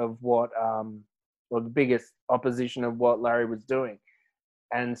proponent of what, or the biggest opposition of what Larry was doing.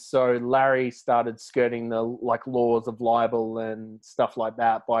 And so Larry started skirting the laws of libel and stuff like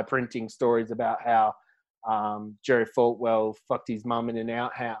that by printing stories about how Jerry Falwell fucked his mum in an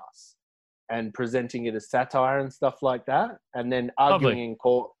outhouse and presenting it as satire and stuff like that, and then arguing in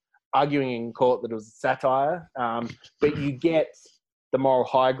court that it was a satire. But you get the moral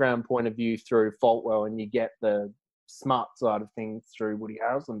high ground point of view through Falwell, and you get the smart side of things through Woody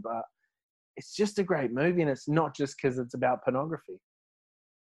Harrelson. But it's just a great movie, and it's not just because it's about pornography.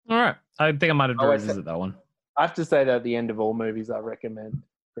 All right. I think I might have to revisit that one. I have to say that at the end of all movies I recommend,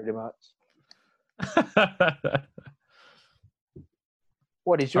 pretty much.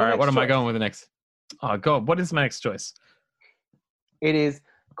 What is your All right, what am I choice? going with the next? Oh, God, what is my next choice? It is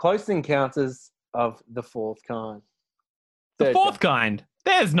Close Encounters of the Fourth Kind. The fourth kind?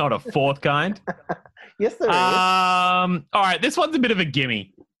 There's not a fourth kind. Yes, there is. All right, this one's a bit of a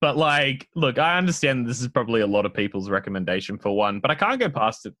gimme. But, like, look, I understand this is probably a lot of people's recommendation for one, but I can't go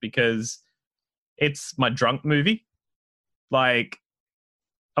past it because it's my drunk movie. Like,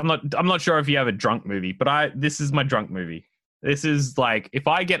 I'm not sure if you have a drunk movie, but this is my drunk movie. This is like, if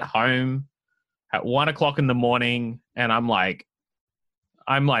I get home at 1 o'clock in the morning and I'm like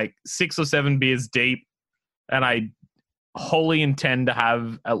 6 or 7 beers deep, and I wholly intend to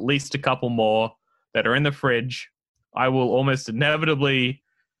have at least a couple more that are in the fridge, I will almost inevitably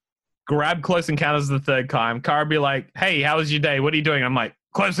grab Close Encounters of the Third Kind. Cara be like, "Hey, how was your day? What are you doing?" I'm like,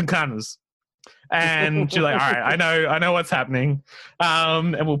 "Close Encounters." And she's like, "All right, I know what's happening."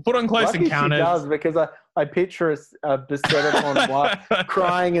 And we'll put on Close Encounters. She does, because I picture a beset upon wife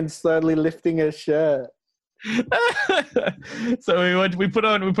crying and slowly lifting her shirt. So we put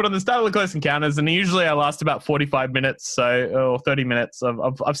on the start of Close Encounters, and usually I last about 45 minutes, or 30 minutes.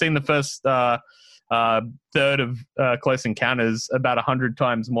 I've seen the first third of Close Encounters about 100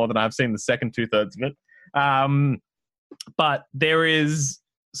 times more than I've seen the second 2/3 of it. But there is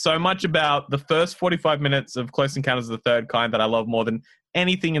so much about the first 45 minutes of Close Encounters of the Third Kind that I love more than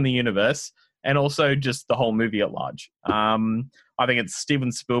anything in the universe, and also just the whole movie at large. I think it's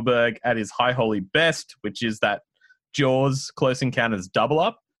Steven Spielberg at his high holy best, which is that Jaws Close Encounters double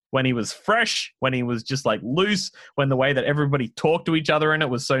up. When he was fresh, when he was just like loose, when the way that everybody talked to each other in it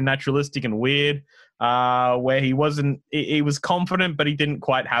was so naturalistic and weird, where he was confident, but he didn't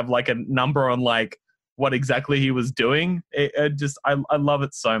quite have like a number on like what exactly he was doing. I love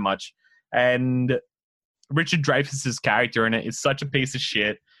it so much. And Richard Dreyfuss's character in it is such a piece of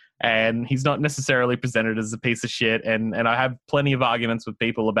shit, and he's not necessarily presented as a piece of shit. And I have plenty of arguments with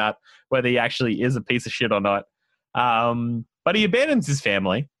people about whether he actually is a piece of shit or not. But he abandons his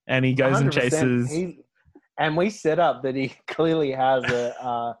family and he goes and chases. And we set up that he clearly has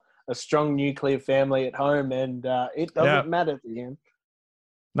a strong nuclear family at home, and it doesn't matter to him.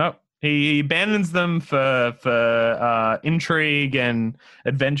 No, he abandons them for intrigue and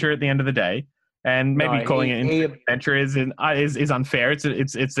adventure at the end of the day. And maybe calling it adventure is unfair. It's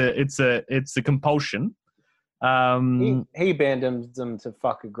a compulsion. He abandons them to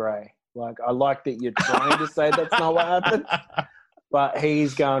fuck a grey. Like, I like that you're trying to say that's not what happened, but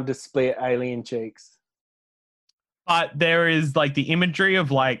he's going to split alien cheeks. But there is like the imagery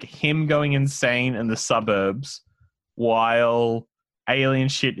of like him going insane in the suburbs while alien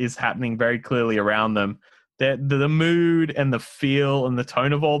shit is happening very clearly around them. The mood and the feel and the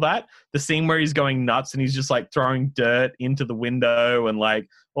tone of all that, the scene where he's going nuts and he's just like throwing dirt into the window and like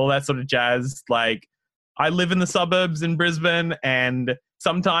all that sort of jazz. Like, I live in the suburbs in Brisbane, and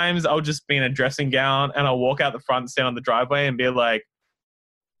sometimes I'll just be in a dressing gown and I'll walk out the front, stand on the driveway and be like,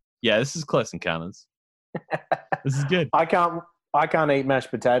 yeah, this is Close Encounters. This is good. I can't eat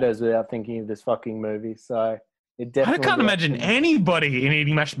mashed potatoes without thinking of this fucking movie. So it definitely. I can't imagine anybody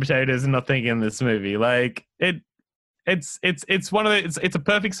eating mashed potatoes and not thinking of this movie. Like it's a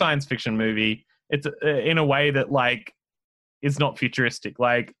perfect science fiction movie. It's in a way that like is not futuristic.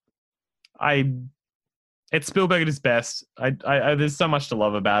 Like it's Spielberg at his best. There's so much to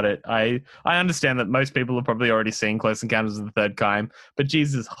love about it. I understand that most people have probably already seen Close Encounters of the Third Kind, but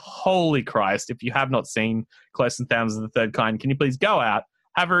Jesus, holy Christ, if you have not seen Close Encounters of the Third Kind, can you please go out,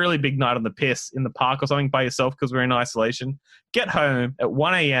 have a really big night on the piss in the park or something by yourself because we're in isolation, get home at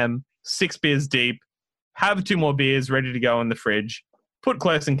 1 a.m., 6 beers deep, have 2 more beers ready to go in the fridge, put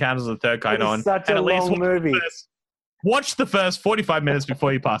Close Encounters of the Third Kind It is on. such and a at least long movie. Watch the first 45 minutes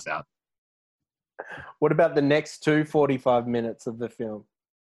before you pass out. What about the next 45 minutes of the film?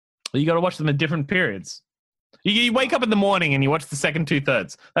 You got to watch them at different periods. You wake up in the morning and you watch the second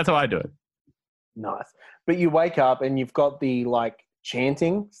 2/3. That's how I do it. Nice. But you wake up and you've got the like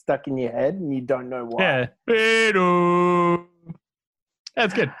chanting stuck in your head and you don't know why. Yeah.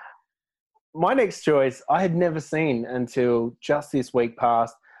 That's good. My next choice, I had never seen until just this week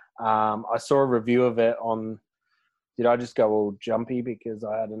past. I saw a review of it on. Did I just go all jumpy because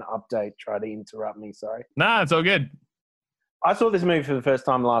I had an update try to interrupt me? Sorry. Nah, it's all good. I saw this movie for the first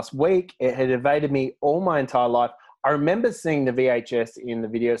time last week. It had evaded me all my entire life. I remember seeing the VHS in the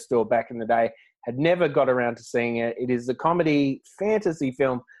video store back in the day. Had never got around to seeing it. It is the comedy fantasy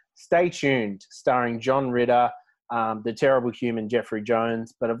film Stay Tuned, starring John Ritter, the terrible human Jeffrey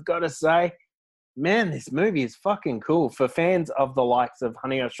Jones. But I've got to say, man, this movie is fucking cool. For fans of the likes of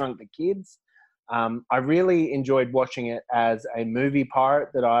Honey, I Shrunk the Kids, I really enjoyed watching it as a movie pirate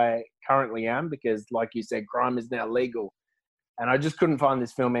that I currently am because, like you said, crime is now legal. And I just couldn't find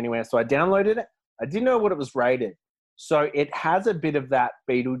this film anywhere. So I downloaded it. I didn't know what it was rated. So it has a bit of that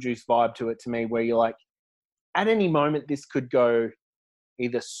Beetlejuice vibe to it to me where you're like, at any moment, this could go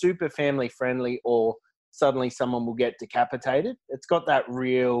either super family friendly or suddenly someone will get decapitated. It's got that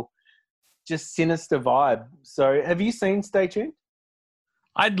real, just sinister vibe. So have you seen Stay Tuned?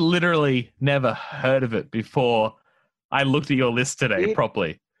 I'd literally never heard of it before I looked at your list today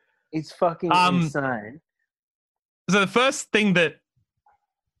properly. It's fucking insane. So the first thing that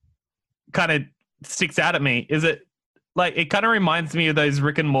kind of sticks out at me is it kind of reminds me of those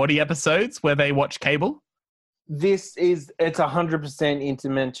Rick and Morty episodes where they watch cable. It's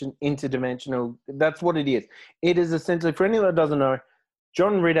 100% interdimensional. That's what it is. It is essentially, for anyone that doesn't know,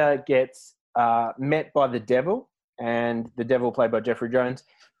 John Ritter gets met by the devil, and the devil played by Jeffrey Jones.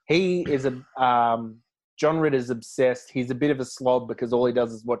 He is John Ritter's obsessed. He's a bit of a slob because all he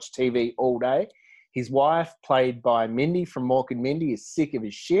does is watch TV all day. His wife, played by Mindy from Mork and Mindy, is sick of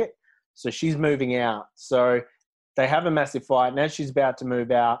his shit. So she's moving out. So they have a massive fight. And as she's about to move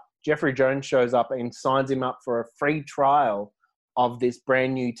out, Jeffrey Jones shows up and signs him up for a free trial of this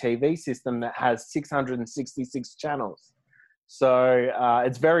brand new TV system that has 666 channels. So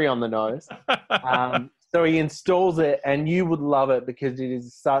it's very on the nose. So he installs it, and you would love it because it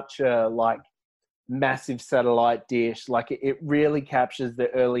is such a massive satellite dish. It really captures the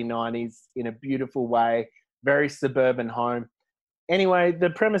early 90s in a beautiful way. Very suburban home. Anyway, the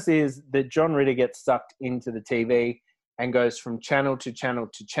premise is that John Ritter gets sucked into the TV and goes from channel to channel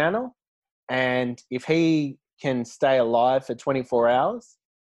to channel. And if he can stay alive for 24 hours,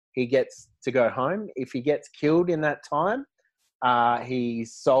 he gets to go home. If he gets killed in that time,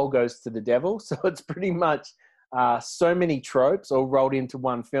 his soul goes to the devil. So it's pretty much so many tropes all rolled into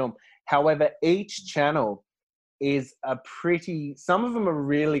one film. However, each channel is some of them are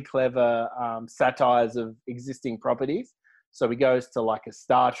really clever satires of existing properties. So he goes to like a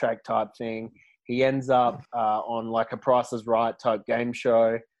Star Trek type thing. He ends up on like a Price is Right type game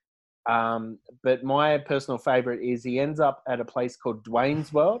show. But my personal favorite is he ends up at a place called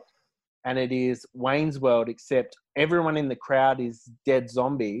Dwayne's World. And it is Wayne's World, except everyone in the crowd is dead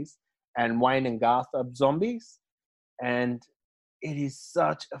zombies and Wayne and Garth are zombies. And it is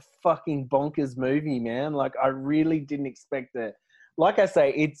such a fucking bonkers movie, man. I really didn't expect it. Like I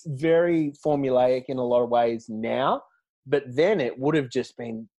say, it's very formulaic in a lot of ways now, but then it would have just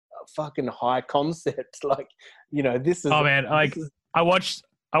been a fucking high concept. This is... Oh, man. I watched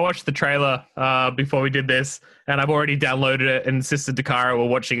the trailer before we did this, and I've already downloaded it and insisted to Kara we're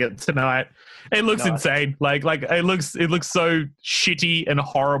watching it tonight. It looks insane. It looks so shitty and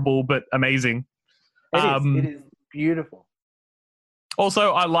horrible, but amazing. It is beautiful.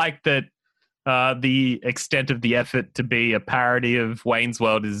 Also, I like that the extent of the effort to be a parody of Wayne's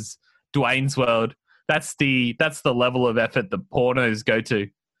World is Dwayne's World. That's the level of effort that pornos go to.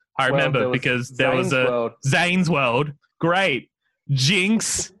 I remember because there was a Zane's World. Great.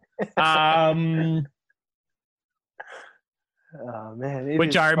 Jinx. Oh man,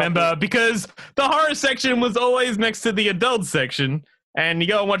 which I remember because the horror section was always next to the adult section, and you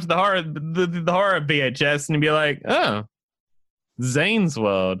go and watch the horror VHS, and you'd be like, "Oh, Zane's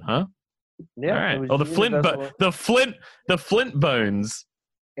World, huh?" Yeah. All right. Or the Flint Bones.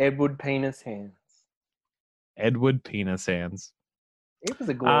 Edward Penis Hands. Edward Penis Hands. It was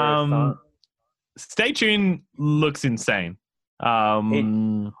a glorious time. Stay Tuned looks insane.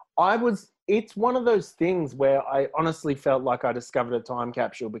 It's one of those things where I honestly felt like I discovered a time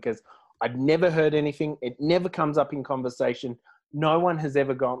capsule because I'd never heard anything. It never comes up in conversation. No one has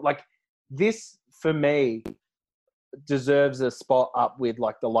ever gone this for me. deserves a spot up with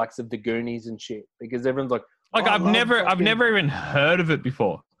like the likes of the Goonies and shit, because everyone's like, Like "Oh, I've never even heard of it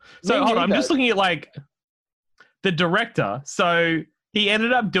before. So Me hold on, I'm neither. just looking at like the director. So he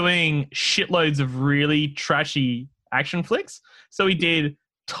ended up doing shitloads of really trashy action flicks. So he did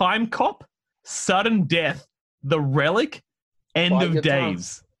Time Cop, Sudden Death, The Relic, End Bite of your tongue.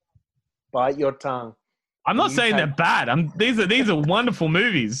 Days. Bite your tongue." I'm not You saying take- they're bad. These are wonderful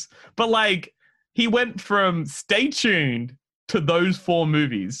movies. But like he went from Stay Tuned to those 4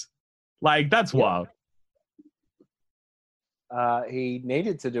 movies. Like that's Yeah. wild. He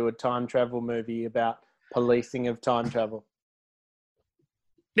needed to do a time travel movie about policing of time travel.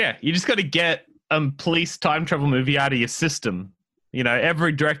 Yeah, you just got to get a police time travel movie out of your system. You know,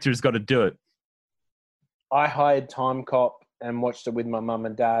 every director's got to do it. I hired Time Cop and watched it with my mum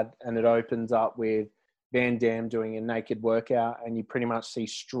and dad, and it opens up with Van Damme doing a naked workout, and you pretty much see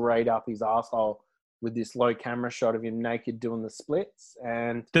straight up his asshole with this low camera shot of him naked doing the splits.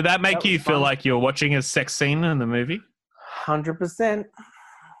 And Did that make That you was feel fun. like you're watching a sex scene in the movie? 100%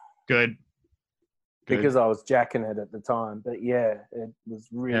 Good. Good. because I was jacking it at the time. But yeah, it was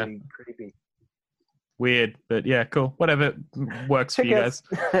really creepy. Weird, but yeah, cool. Whatever works for you guys.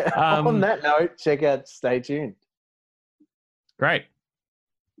 On Um, that note, check out Stay Tuned. Great.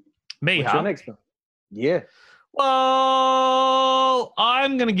 Me, What's huh? your next one? Yeah. Well,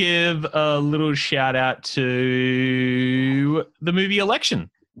 I'm going to give a little shout out to the movie Election.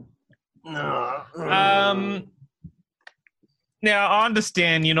 Now, I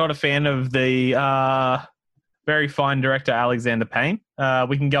understand you're not a fan of the very fine director Alexander Payne.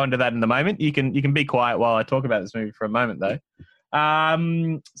 We can go into that in a moment. You can be quiet while I talk about this movie for a moment, though.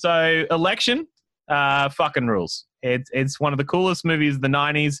 So, Election fucking rules. It's one of the coolest movies of the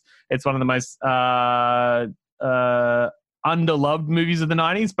 90s. It's one of the most underloved movies of the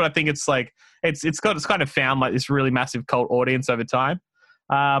 90s, but I think it's like it's kind of found like this really massive cult audience over time.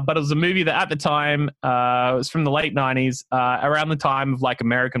 But it was a movie that at the time it was from the late 90s, around the time of like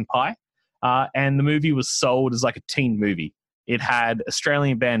American Pie, and the movie was sold as like a teen movie. It had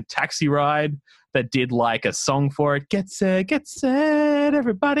Australian band Taxi Ride that did like a song for it. Get set,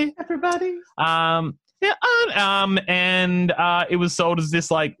 everybody. And it was sold as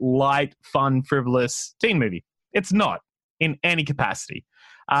this like light, fun, frivolous teen movie. It's not in any capacity.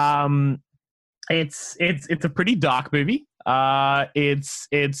 It's a pretty dark movie.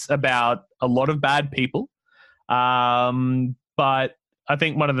 It's about a lot of bad people. But I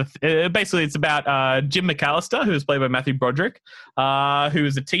think one of the basically it's about Jim McAllister, who is played by Matthew Broderick, who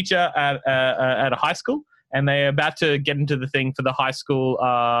is a teacher at a high school, and they're about to get into the thing for the high school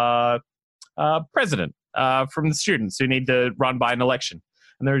president from the students who need to run by an election.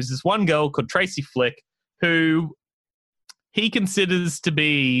 And there is this one girl called Tracy Flick who he considers to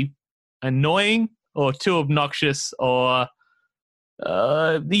be annoying or too obnoxious or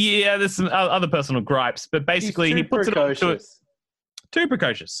there's some other personal gripes, but basically he puts it onto it. Too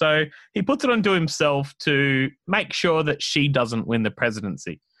precocious. So he puts it onto himself to make sure that she doesn't win the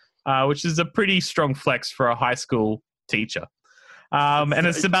presidency, which is a pretty strong flex for a high school teacher. And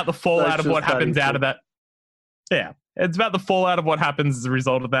it's about the fallout of what happens out of that. Yeah, it's about the fallout of what happens as a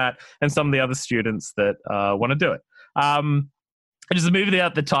result of that and some of the other students that want to do it. It is a movie that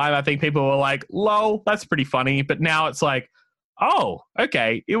at the time, I think people were like, lol, that's pretty funny. But now it's like, oh,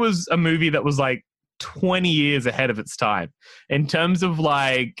 okay. It was a movie that was like 20 years ahead of its time in terms of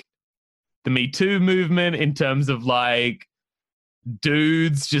like the Me Too movement, in terms of like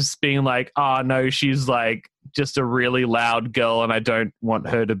dudes just being like, oh no, she's like just a really loud girl and I don't want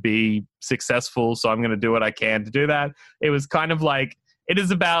her to be successful, so I'm going to do what I can to do that. It was kind of like, it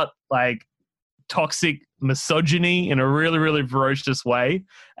is about like toxic misogyny in a really, really ferocious way,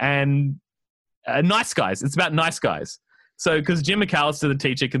 and nice guys. It's about nice guys. So because Jim McAllister, the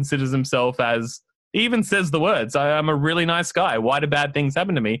teacher, considers himself as, he even says the words, I'm a really nice guy. Why do bad things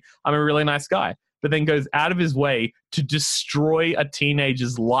happen to me? I'm a really nice guy. But then goes out of his way to destroy a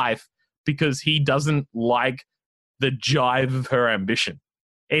teenager's life because he doesn't like the jive of her ambition.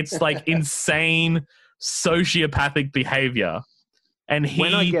 It's like insane sociopathic behavior. And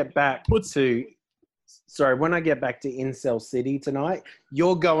When I get back puts- to Incel City tonight,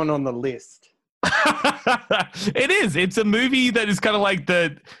 you're going on the list. It is. It's a movie that is kind of like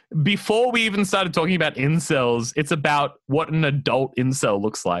before we even started talking about incels, it's about what an adult incel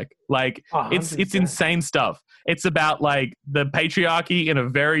looks like. Like it's 100%. insane stuff. It's about like the patriarchy in a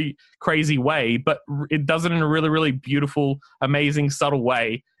very crazy way, but it does it in a really, really beautiful, amazing, subtle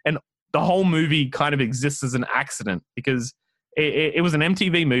way. And the whole movie kind of exists as an accident because it was an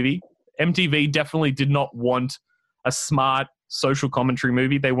MTV movie. MTV definitely did not want a smart social commentary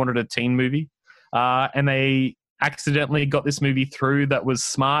movie. They wanted a teen movie. And they accidentally got this movie through that was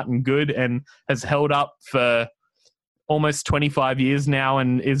smart and good and has held up for almost 25 years now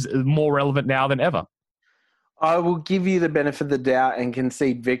and is more relevant now than ever. I will give you the benefit of the doubt and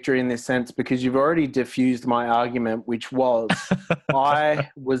concede victory in this sense because you've already diffused my argument, which was I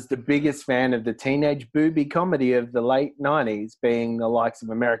was the biggest fan of the teenage booby comedy of the late 90s, being the likes of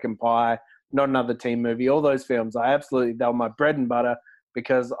American Pie, Not Another Teen Movie, all those films. They were my bread and butter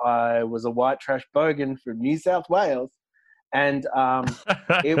because I was a white trash bogan from New South Wales. And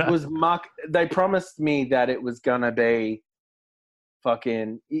it was they promised me that it was going to be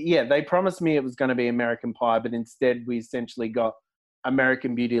they promised me it was going to be American Pie, but instead we essentially got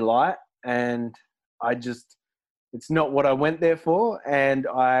American Beauty Light, and it's not what I went there for, and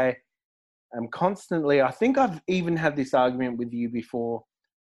I am constantly, I think I've even had this argument with you before,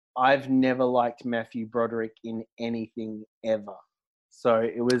 I've never liked Matthew Broderick in anything ever. So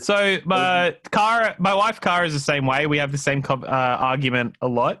it was... So my wife Cara is the same way. We have the same argument a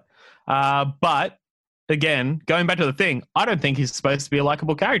lot, but... Again, going back to the thing, I don't think he's supposed to be a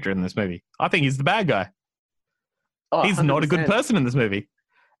likable character in this movie. I think he's the bad guy. Oh, he's 100%. Not a good person in this movie.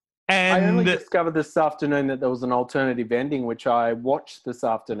 And I only discovered this afternoon that there was an alternative ending, which I watched this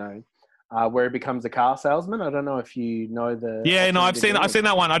afternoon, where he becomes a car salesman. I don't know if you know the... Yeah, no, I've seen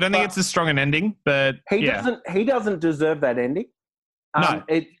that one. I don't think it's as strong an ending, but he doesn't deserve that ending. No.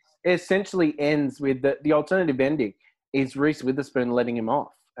 It essentially ends with the alternative ending is Reese Witherspoon letting him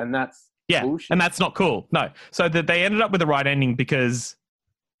off, and that's... Yeah, bullshit. And that's not cool. No. So that they ended up with the right ending because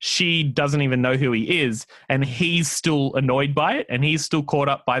she doesn't even know who he is, and he's still annoyed by it, and he's still caught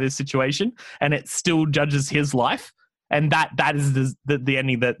up by this situation, and it still judges his life, and that is the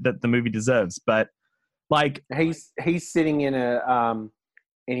ending that the movie deserves. But like he's sitting in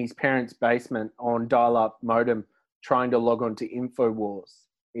his parents' basement on dial-up modem trying to log on to InfoWars.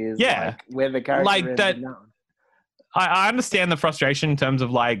 Like where the character like that. I understand the frustration in terms of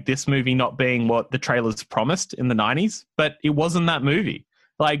like this movie not being what the trailers promised in the 90s, but it wasn't that movie.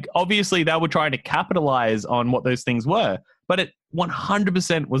 Like obviously they were trying to capitalize on what those things were, but it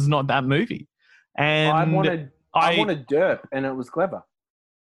 100% was not that movie. And I wanted derp, and it was clever.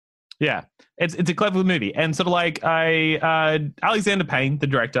 Yeah, it's a clever movie, and sort of like Alexander Payne, the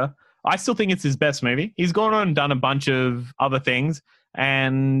director, I still think it's his best movie. He's gone on and done a bunch of other things,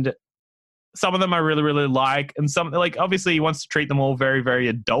 and some of them I really, really like, and some, like, obviously he wants to treat them all very, very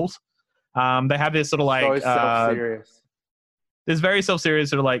adult. They have this sort of like... So self-serious. There's very self-serious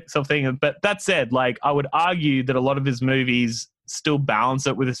sort of like self-thing. But that said, like, I would argue that a lot of his movies still balance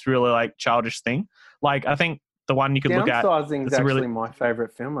it with this really like childish thing. Like, I think the one you could look at... Downsizing is actually my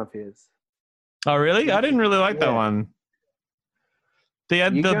favourite film of his. Oh, really? I didn't really like that one.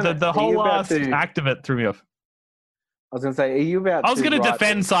 The whole last act of it threw me off. I was going to say, are you about I was going to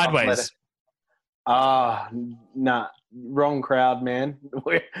defend Sideways. Nah, wrong crowd, man.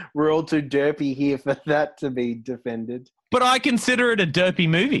 We're all too derpy here for that to be defended. But I consider it a derpy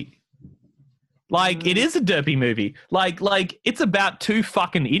movie. Like, it is a derpy movie. Like it's about two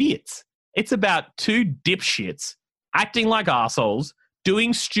fucking idiots. It's about two dipshits acting like assholes,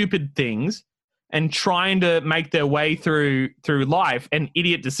 doing stupid things, and trying to make their way through life and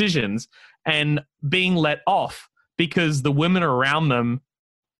idiot decisions, and being let off because the women around them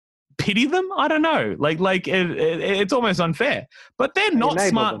pity them. I don't know. Like it's almost unfair. But they're not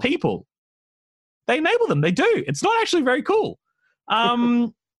smart people. They enable them. They do. It's not actually very cool.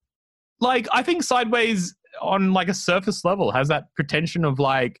 Like, I think Sideways on like a surface level has that pretension of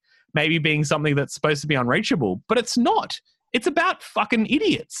like maybe being something that's supposed to be unreachable, but it's not. It's about fucking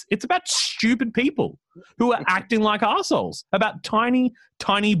idiots. It's about stupid people who are acting like assholes. About tiny,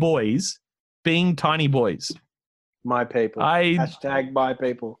 tiny boys being tiny boys. My people. Hashtag my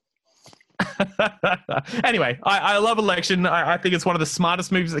people. Anyway, I love Election. I think it's one of the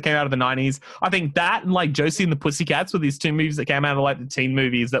smartest movies that came out of the 90s. I think that and like Josie and the Pussycats were these two movies that came out of like the teen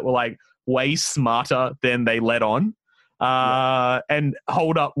movies that were like way smarter than they let on, and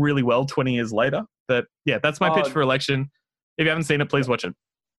hold up really well 20 years later. But yeah, that's my pitch for Election. If you haven't seen it, please watch it.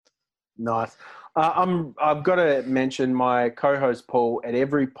 Nice. I've got to mention my co-host Paul, at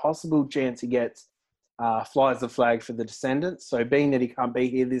every possible chance he gets, flies the flag for The Descendants. So being that he can't be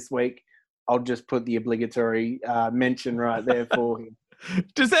here this week, I'll just put the obligatory mention right there for him.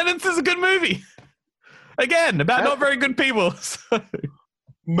 Descendants is a good movie. Again, about not very good people.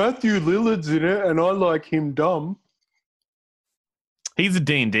 Matthew Lillard's in it, and I like him dumb. He's a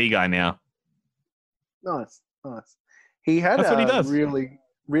D&D guy now. Nice. He had a really,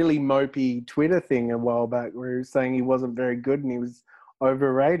 really mopey Twitter thing a while back where he was saying he wasn't very good and he was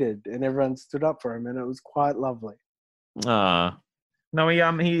overrated, and everyone stood up for him, and it was quite lovely. No,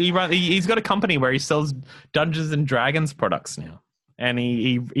 he's got a company where he sells Dungeons and Dragons products now, and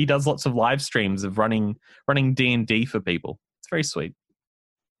he does lots of live streams of running D&D for people. It's very sweet.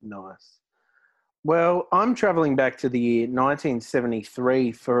 Nice. Well, I'm traveling back to the year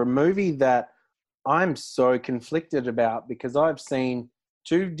 1973 for a movie that I'm so conflicted about because I've seen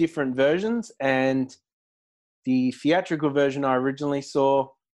two different versions, and the theatrical version I originally saw,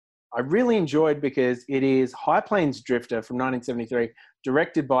 I really enjoyed because it is High Plains Drifter from 1973,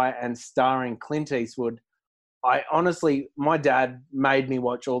 directed by and starring Clint Eastwood. I honestly, my dad made me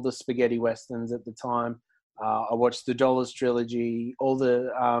watch all the spaghetti westerns at the time. I watched the Dollars trilogy, all the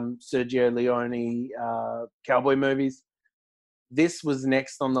Sergio Leone cowboy movies. This was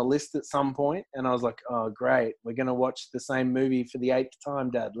next on the list at some point, and I was like, oh, great. We're going to watch the same movie for the 8th time,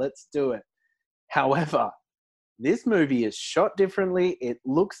 Dad. Let's do it. However, this movie is shot differently. It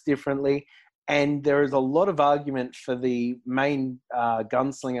looks differently. And there is a lot of argument for the main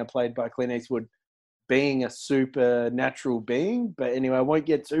gunslinger played by Clint Eastwood being a supernatural being. But anyway, I won't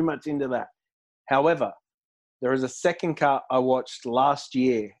get too much into that. However, there is a second cut I watched last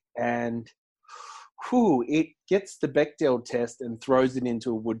year, and it gets the Bechdel test and throws it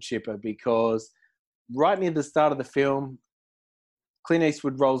into a wood chipper because right near the start of the film, Clint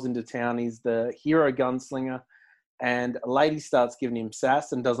Eastwood rolls into town. He's the hero gunslinger, and a lady starts giving him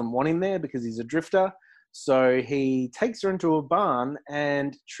sass and doesn't want him there because he's a drifter. So he takes her into a barn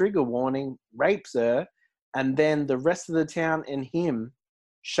and, trigger warning, rapes her, and then the rest of the town and him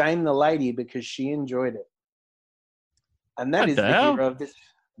shame the lady because she enjoyed it. And that is the hero of this.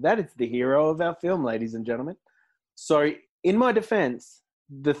 That is the hero of our film, ladies and gentlemen. So, in my defense,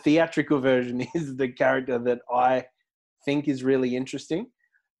 the theatrical version is the character that I think is really interesting.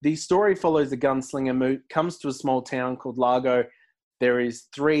 The story follows a gunslinger who comes to a small town called Largo. There is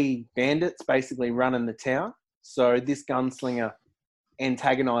 3 bandits basically running the town. So this gunslinger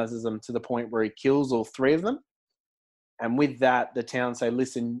antagonizes them to the point where he kills all 3 of them. And with that, the town say,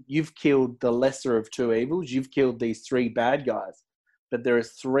 listen, you've killed the lesser of 2 evils. You've killed these 3 bad guys. But there are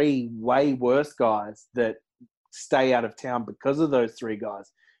 3 way worse guys that stay out of town because of those 3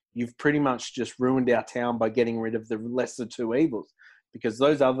 guys. You've pretty much just ruined our town by getting rid of the lesser 2 evils, because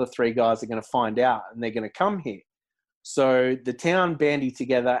those other 3 guys are going to find out and they're going to come here. So the town bandy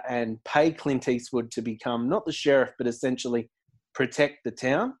together and pay Clint Eastwood to become not the sheriff, but essentially protect the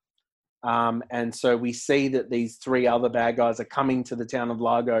town. And so we see that these 3 other bad guys are coming to the town of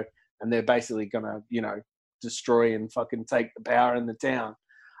Largo, and they're basically going to, destroy and fucking take the power in the town.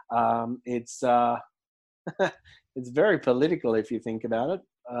 It's it's very political if you think about it.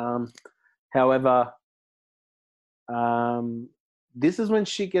 However, this is when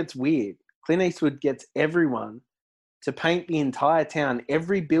shit gets weird. Clint Eastwood gets everyone to paint the entire town,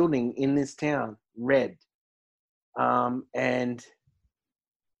 every building in this town, red. And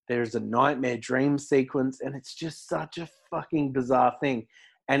there's a nightmare dream sequence, and it's just such a fucking bizarre thing.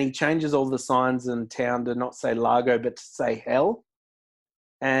 And he changes all the signs in town to not say Largo, but to say hell.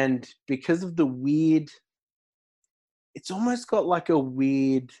 And because of the weird, it's almost got like a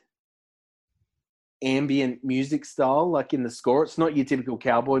weird ambient music style, like in the score. It's not your typical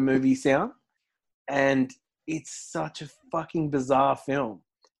cowboy movie sound. And it's such a fucking bizarre film.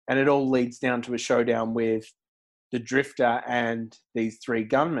 And it all leads down to a showdown with the drifter and these 3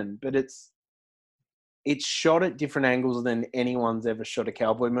 gunmen. But it's shot at different angles than anyone's ever shot a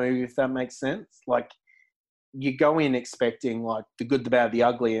cowboy movie, if that makes sense. Like, you go in expecting like the good, the bad, the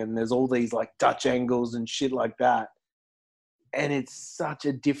ugly, and there's all these like Dutch angles and shit like that. And it's such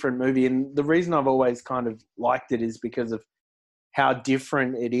a different movie. And the reason I've always kind of liked it is because of how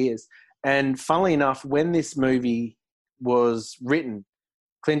different it is. And funnily enough, when this movie was written,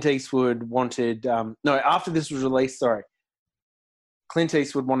 Clint Eastwood wanted, after this was released, Clint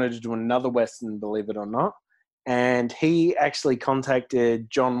Eastwood wanted to do another Western, believe it or not. And he actually contacted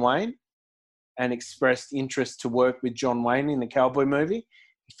John Wayne and expressed interest to work with John Wayne in the cowboy movie.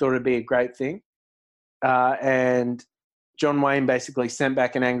 He thought it'd be a great thing. And John Wayne basically sent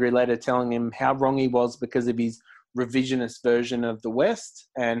back an angry letter telling him how wrong he was because of his revisionist version of the West,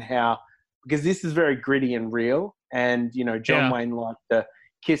 and because this is very gritty and real. And, John Wayne liked to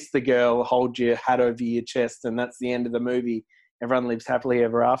kiss the girl, hold your hat over your chest, and that's the end of the movie. Everyone lives happily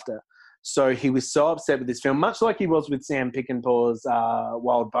ever after. So he was so upset with this film, much like he was with Sam Peckinpah's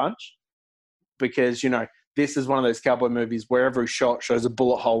Wild Bunch, because, this is one of those cowboy movies where every shot shows a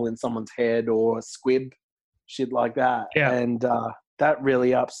bullet hole in someone's head or a squib, shit like that. Yeah. And that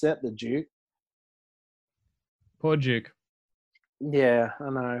really upset the Duke. Poor Duke. Yeah, I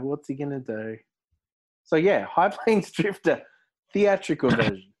know. What's he going to do? So, yeah, High Plains Drifter, theatrical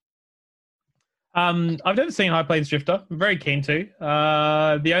version. I've never seen High Plains Drifter. I'm very keen to.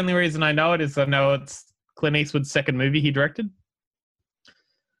 The only reason I know it is I know it's Clint Eastwood's second movie he directed.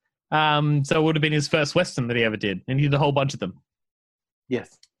 So it would have been his first Western that he ever did, and he did a whole bunch of them.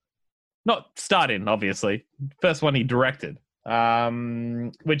 Yes. Not starred in, obviously. First one he directed,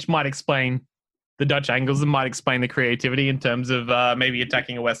 which might explain the Dutch angles and might explain the creativity in terms of maybe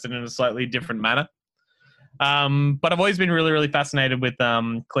attacking a Western in a slightly different manner. But I've always been really, really fascinated with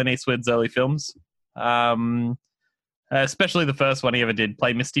Clint Eastwood's early films, especially the first one he ever did,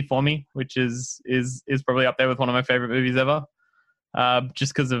 Play Misty for Me, which is probably up there with one of my favorite movies ever,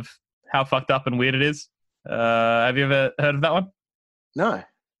 just because of how fucked up and weird it is. Have you ever heard of that one? No.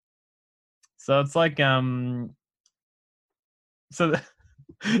 So it's like, so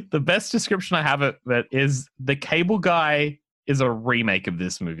the best description I have of it is The Cable Guy is a remake of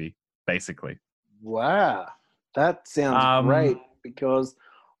this movie, basically. Wow. That sounds great, because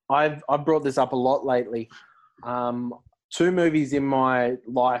I've brought this up a lot lately. Two movies in my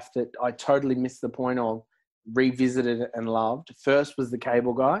life that I totally missed the point of, revisited and loved. First was The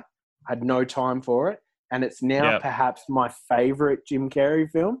Cable Guy. I had no time for it. And it's now perhaps my favorite Jim Carrey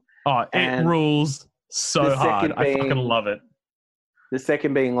film. Oh, it rules so hard. I fucking love it. The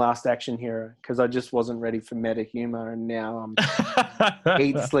second being Last Action Hero, because I just wasn't ready for meta humor, and now I'm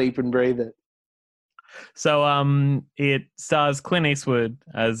eat, sleep, and breathe it. So it stars Clint Eastwood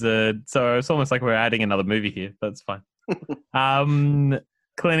so it's almost like we're adding another movie here. That's fine.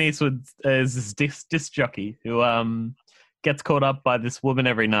 Clint Eastwood is this disc jockey who gets caught up by this woman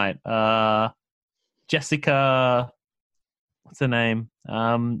every night. Jessica, what's her name?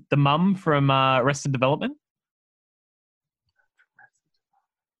 The mum from Arrested Development.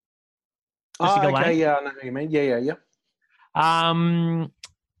 Jessica Lange? Yeah, I know who you mean. Yeah.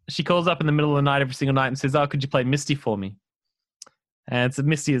 She calls up in the middle of the night every single night and says, "Oh, could you play Misty for me?" And so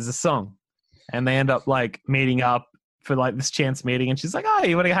Misty is a song, and they end up like meeting up for like this chance meeting. And she's like, "Oh,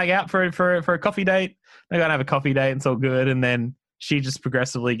 you want to hang out for a coffee date?" They're gonna have a coffee date, and it's all good. And then she just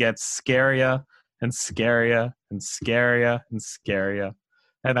progressively gets scarier and scarier and scarier and scarier,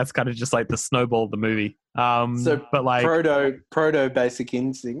 and that's kind of just like the snowball of the movie. But like proto Basic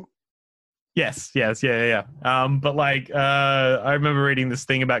Instinct. Yes, yeah. But like, I remember reading this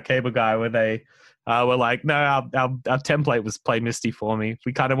thing about Cable Guy where they were like, no, our template was Play Misty for Me.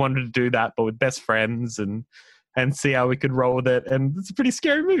 We kind of wanted to do that, but with best friends and see how we could roll with it. And it's a pretty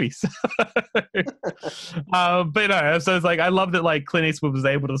scary movie. But no, so it's like, I love that like Clint Eastwood was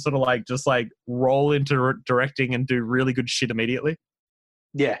able to sort of like, just like roll into directing and do really good shit immediately.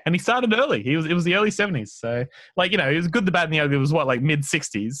 Yeah. And he started early. It was the early 70s. So, like, you know, he was good, the bad, and the ugly. It was what, like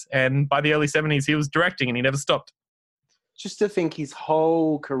mid-60s? And by the early 70s, he was directing and he never stopped. Just to think his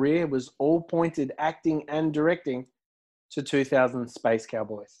whole career was all pointed acting and directing to 2000 Space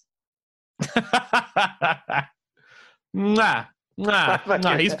Cowboys. Nah.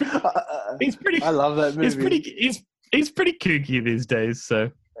 He's pretty. I love that movie. He's pretty kooky these days. So,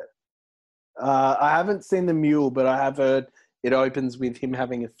 I haven't seen The Mule, but I have heard it opens with him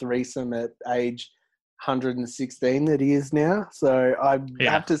having a threesome at age 116 that he is now. So I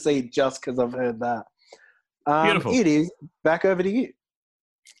have to see it just because I've heard that. Beautiful. It is. Back over to you.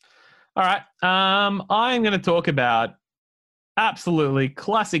 All right. I'm going to talk about absolutely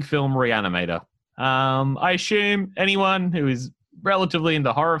classic film Reanimator. I assume anyone who is relatively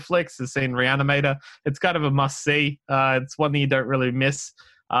into horror flicks has seen Reanimator. It's kind of a must-see. It's one that you don't really miss.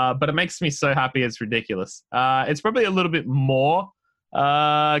 But it makes me so happy it's ridiculous. It's probably a little bit more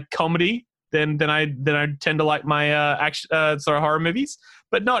comedy than I tend to like my horror movies,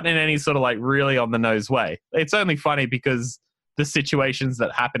 but not in any sort of like really on the nose way. It's only funny because the situations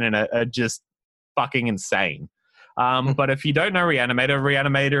that happen in it are just fucking insane. But if you don't know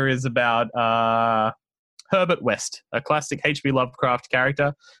Reanimator is about Herbert West, a classic H.P. Lovecraft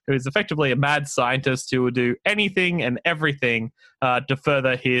character who is effectively a mad scientist who will do anything and everything to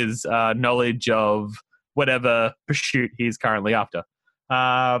further his knowledge of whatever pursuit he's currently after.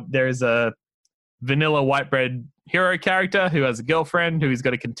 There is a vanilla white bread hero character who has a girlfriend who he's got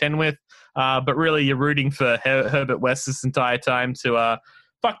to contend with, but really you're rooting for Herbert West this entire time to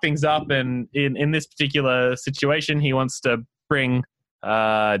fuck things up, and in this particular situation he wants to bring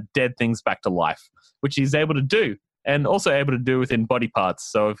dead things back to life, which he's able to do, and also able to do within body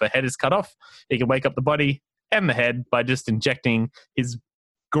parts. So if a head is cut off, he can wake up the body and the head by just injecting his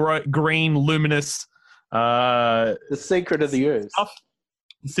green, luminous... the secret of the ooze.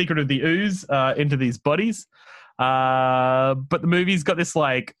 The secret of the ooze into these bodies. But the movie's got this,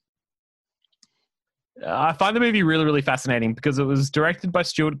 like... I find the movie really, really fascinating because it was directed by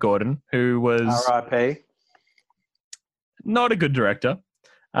Stuart Gordon, who was... R.I.P. Not a good director.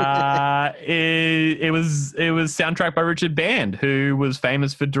 It was soundtrack by Richard Band, who was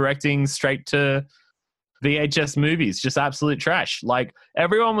famous for directing straight to VHS movies, just absolute trash. Like,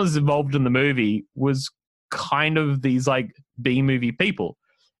 everyone was involved in the movie was kind of these like B movie people,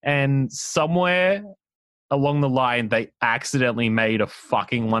 and somewhere along the line they accidentally made a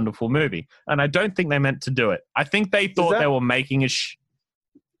fucking wonderful movie, and I don't think they meant to do it. I think they thought they were making a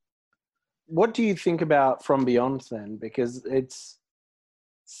What do you think about From Beyond then? Because it's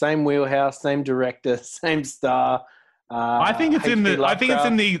same wheelhouse, same director, same star. I think it's in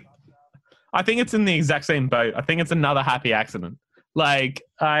the exact same boat. I think it's another happy accident.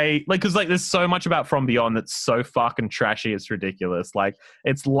 Because there's so much about From Beyond that's so fucking trashy, it's ridiculous. Like,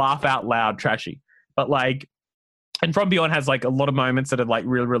 it's laugh out loud trashy. But like, and From Beyond has like a lot of moments that are like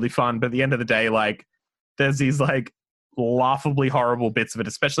really, really fun. But at the end of the day, like, there's these like laughably horrible bits of it,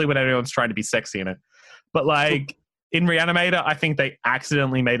 especially when everyone's trying to be sexy in it. But like in Reanimator, I think they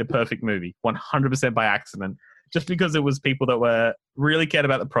accidentally made a perfect movie, 100% by accident, just because it was people that were really cared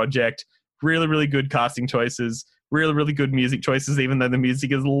about the project, really, really good casting choices, really, really good music choices, even though the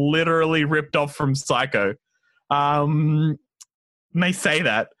music is literally ripped off from Psycho. May say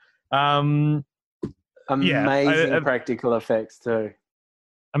that. Amazing practical effects too.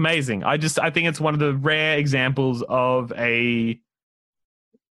 Amazing. I think it's one of the rare examples of a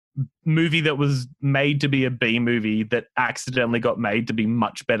movie that was made to be a B movie that accidentally got made to be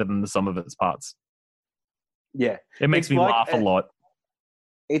much better than the sum of its parts. Yeah. It makes me laugh a lot.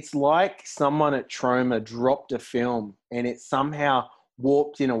 It's like someone at Troma dropped a film and it somehow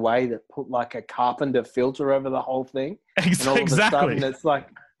warped in a way that put like a Carpenter filter over the whole thing. And all of a sudden it's like,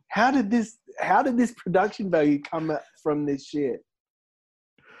 how did this production value come from this shit?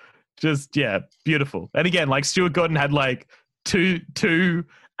 Just, yeah, beautiful. And again, like, Stuart Gordon had like two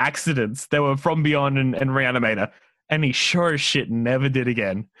accidents. They were From Beyond and Reanimator. And he sure as shit never did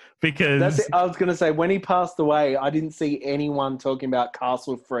again. Because that's it. I was going to say, when he passed away, I didn't see anyone talking about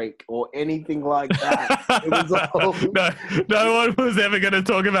Castle Freak or anything like that. It was all... no one was ever going to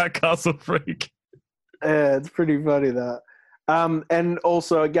talk about Castle Freak. Yeah, it's pretty funny that. And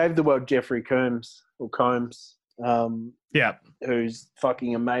also, I gave the world Jeffrey Combs. Who's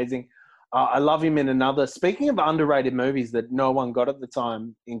fucking amazing. I love him in another. Speaking of underrated movies that no one got at the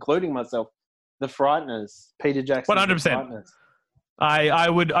time, including myself, The Frighteners, Peter Jackson. 100%.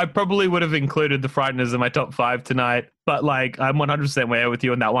 I probably would have included The Frighteners in my top 5 tonight, but like, I'm 100% there with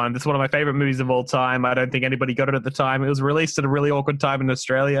you on that one. It's one of my favorite movies of all time. I don't think anybody got it at the time. It was released at a really awkward time in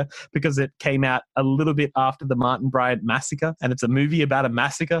Australia because it came out a little bit after the Martin Bryant massacre, and it's a movie about a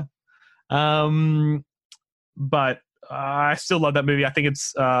massacre. But I still love that movie. I think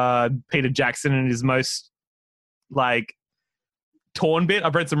it's Peter Jackson in his most like torn bit.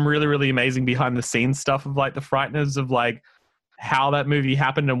 I've read some really, really amazing behind the scenes stuff of like The Frighteners, of like how that movie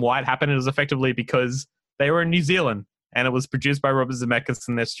happened and why it happened. It was effectively because they were in New Zealand and it was produced by Robert Zemeckis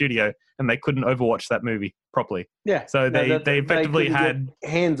in their studio and they couldn't overwatch that movie properly. Yeah. So they effectively had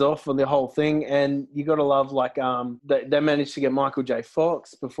hands off on the whole thing. And you got to love, like, they managed to get Michael J.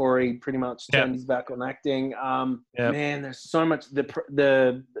 Fox before he pretty much turned his back on acting. Man, there's so much.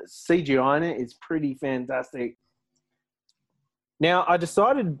 The CGI in it is pretty fantastic. Now, I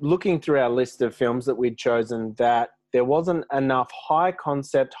decided, looking through our list of films that we'd chosen, that there wasn't enough high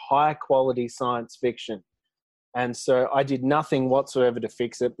concept, high quality science fiction. And so I did nothing whatsoever to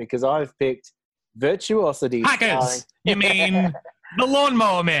fix it, because I've picked Virtuosity. Hackers! You mean The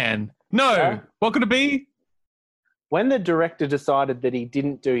Lawnmower Man? No. What could it be? When the director decided that he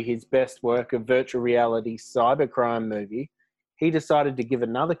didn't do his best work of virtual reality cybercrime movie, he decided to give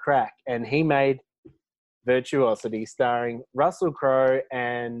another crack, and he made Virtuosity, starring Russell Crowe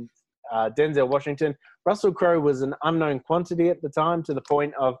and Denzel Washington. Russell Crowe was an unknown quantity at the time, to the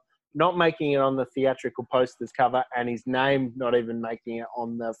point of not making it on the theatrical posters cover, and his name not even making it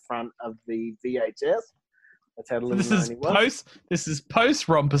on the front of the VHS. That's how little known he was. This is post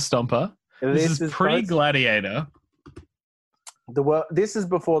Romper Stomper. This is pre-Gladiator. This is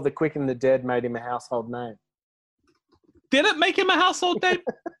before The Quick and the Dead made him a household name. Did it make him a household name?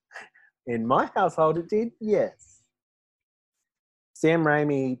 In my household, it did, yes. Sam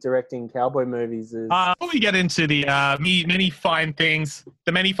Raimi directing cowboy movies is... Before we get into the many fine things,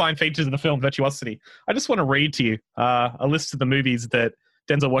 the many fine features of the film Virtuosity, I just want to read to you a list of the movies that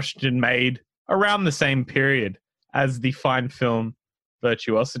Denzel Washington made around the same period as the fine film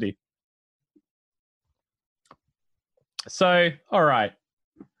Virtuosity. So, all right.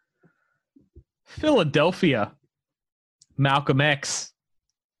 Philadelphia, Malcolm X,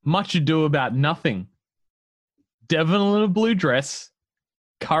 Much Ado About Nothing, Devil in a Blue Dress,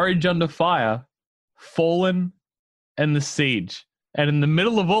 Courage Under Fire, Fallen, and The Siege. And in the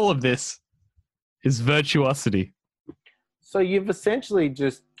middle of all of this is Virtuosity. So you've essentially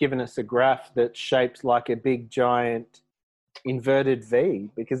just given us a graph that's shaped like a big giant inverted V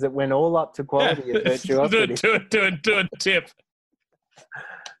because it went all up to quality of Virtuosity. Do a tip.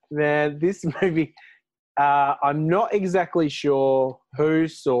 Man, this movie, I'm not exactly sure who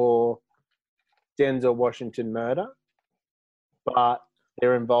saw Denzel Washington murder, but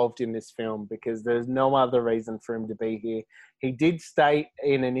they're involved in this film because there's no other reason for him to be here. He did state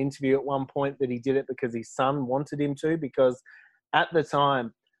in an interview at one point that he did it because his son wanted him to, because at the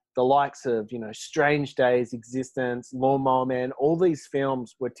time, the likes of, Strange Days, Existence, Lawnmower Man, all these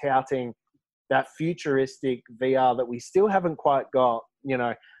films were touting that futuristic VR that we still haven't quite got.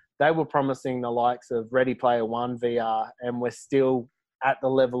 They were promising the likes of Ready Player One VR, and we're still at the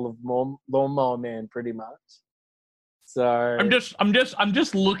level of Lawnmower Man pretty much. So I'm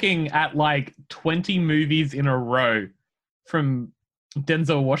just looking at like 20 movies in a row from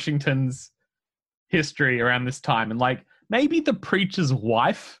Denzel Washington's history around this time, and like maybe The Preacher's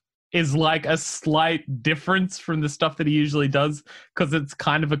Wife is like a slight difference from the stuff that he usually does because it's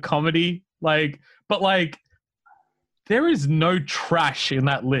kind of a comedy. But there is no trash in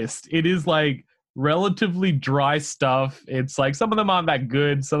that list. It is like relatively dry stuff. It's like some of them aren't that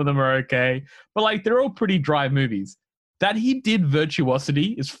good, some of them are okay, but like they're all pretty dry movies. That he did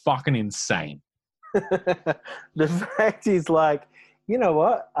Virtuosity is fucking insane. The fact is, like, you know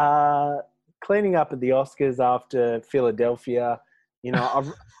what? Cleaning up at the Oscars after Philadelphia,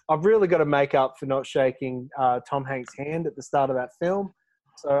 I've really got to make up for not shaking Tom Hanks' hand at the start of that film.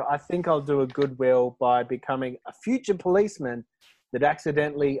 So I think I'll do a goodwill by becoming a future policeman that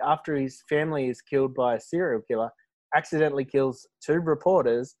accidentally, after his family is killed by a serial killer, accidentally kills 2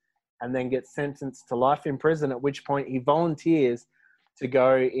 reporters and then gets sentenced to life in prison, at which point he volunteers to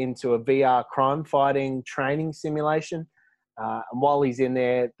go into a VR crime-fighting training simulation. And while he's in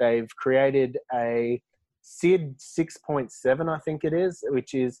there, they've created a SID 6.7, I think it is,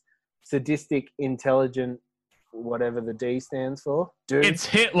 which is sadistic, intelligent, whatever the D stands for. Dude. It's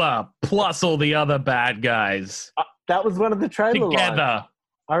Hitler plus all the other bad guys. That was one of the trailer together. Lines.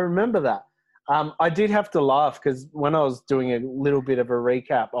 I remember that. I did have to laugh because when I was doing a little bit of a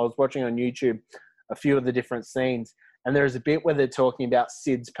recap, I was watching on YouTube a few of the different scenes, and there's a bit where they're talking about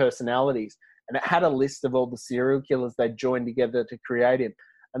Sid's personalities, and it had a list of all the serial killers they joined together to create him.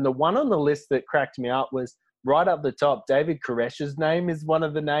 And the one on the list that cracked me up was right up the top. David Koresh's name is one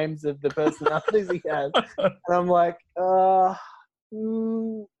of the names of the personalities he has. And I'm like,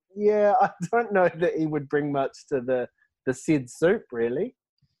 yeah, I don't know that he would bring much to the Sid soup, really.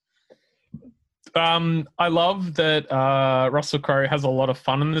 I love that Russell Crowe has a lot of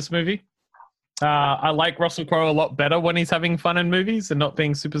fun in this movie. I like Russell Crowe a lot better when he's having fun in movies and not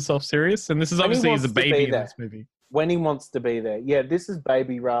being super self-serious. And this is obviously he's a baby in this movie. When he wants to be there. Yeah, this is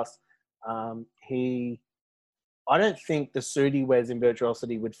baby Russ. I don't think the suit he wears in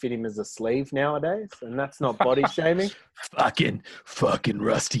Virtuosity would fit him as a sleeve nowadays, and that's not body shaming. Fucking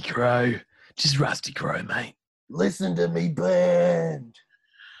Rusty Crowe. Just Rusty Crowe, mate. Listen to me, band.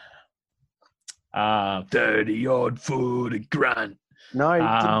 30-odd foot of grunt. No,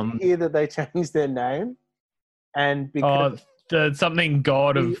 did you hear that they changed their name? And because the something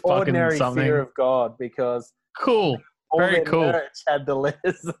god of fucking ordinary something. fear of God, because cool, very cool. Merch had the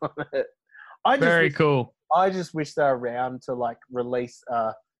letters on it. Cool. I just wish they were around to like release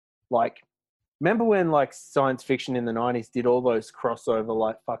remember when like science fiction in the 90s did all those crossover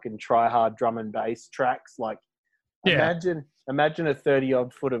like fucking try hard drum and bass tracks? Like imagine a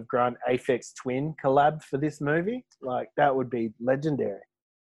 30-odd foot of grunt Aphex Twin collab for this movie. Like that would be legendary.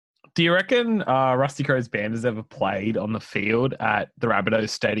 Do you reckon Rusty Crowe's band has ever played on the field at the Rabbitohs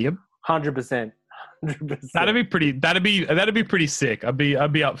Stadium? 100%. That'd be pretty sick. I'd be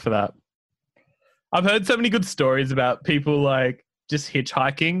up for that. I've heard so many good stories about people like just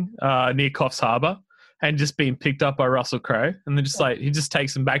hitchhiking near Coffs Harbour and just being picked up by Russell Crowe, and then just like he just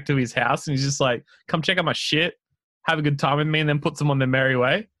takes them back to his house and he's just like, "Come check out my shit, have a good time with me," and then puts them on their merry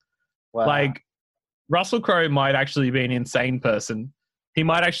way. Wow. Like Russell Crowe might actually be an insane person. He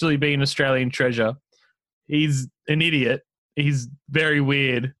might actually be an Australian treasure. He's an idiot. He's very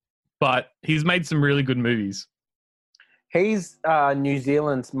weird, but he's made some really good movies. He's New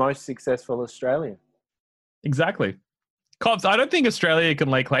Zealand's most successful Australian. Exactly. Coffs. I don't think Australia can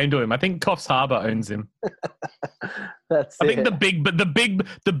lay claim to him. I think Coffs Harbour owns him. I think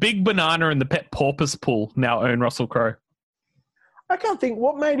the big banana and the pet porpoise pool now own Russell Crowe. I can't think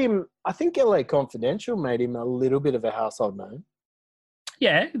what made him. I think LA Confidential made him a little bit of a household name.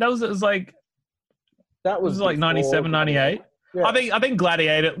 Yeah, it was like 97, 98. Yeah. I think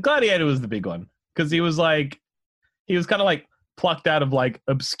Gladiator was the big one because he was kind of like plucked out of like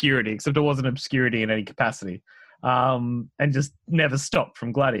obscurity, except it wasn't obscurity in any capacity, and just never stopped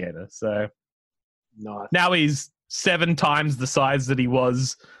from Gladiator. So Nice. now he's 7 times the size that he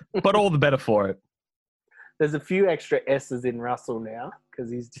was, but all the better for it. There's a few extra S's in Russell now because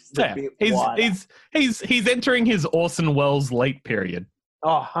he's just a bit wider. He's entering his Orson Welles late period.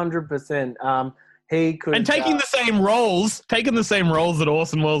 Oh, 100%. He could... And taking the same roles that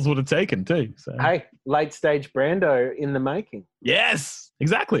Orson Welles would have taken too. So. Hey, late stage Brando in the making. Yes,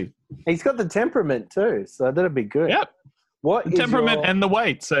 exactly. He's got the temperament too, so that'll be good. Yep. The temperament and the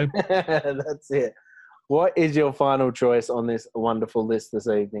weight. So that's it. What is your final choice on this wonderful list this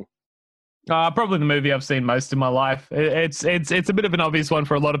evening? Probably the movie I've seen most in my life. It's a bit of an obvious one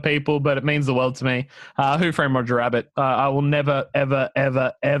for a lot of people, but it means the world to me. Who Framed Roger Rabbit? I will never, ever,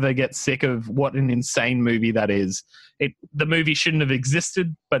 ever, ever get sick of what an insane movie that is. The movie shouldn't have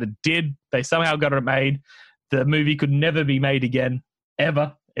existed, but it did. They somehow got it made. The movie could never be made again,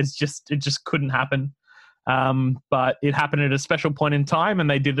 ever. It just couldn't happen. But it happened at a special point in time, and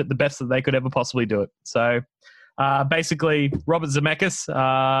they did it the best that they could ever possibly do it. So. Basically, Robert Zemeckis,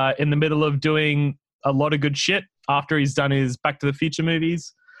 in the middle of doing a lot of good shit after he's done his Back to the Future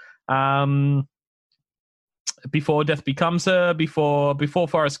movies, before Death Becomes Her, before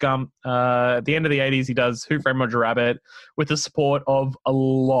Forrest Gump, at the end of the 80s, he does Who Framed Roger Rabbit with the support of a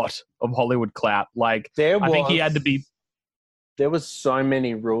lot of Hollywood clout. Like, I think he had to be... There was so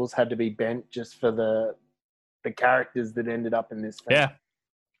many rules had to be bent just for the characters that ended up in this film. Yeah.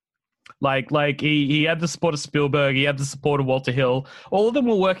 Like he had the support of Spielberg, he had the support of Walter Hill. All of them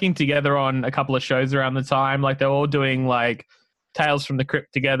were working together on a couple of shows around the time. Like, they're all doing like Tales from the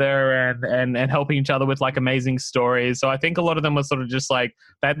Crypt together and helping each other with like amazing stories. So I think a lot of them were sort of just like,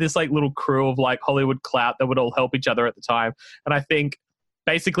 they had this like little crew of like Hollywood clout that would all help each other at the time. And I think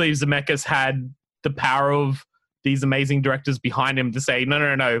basically Zemeckis had the power of these amazing directors behind him to say,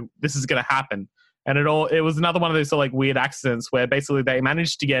 no, this is going to happen. And it was another one of those sort of like weird accidents where basically they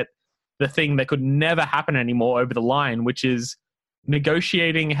managed to get the thing that could never happen anymore over the line, which is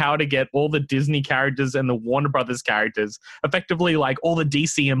negotiating how to get all the Disney characters and the Warner Brothers characters, effectively like all the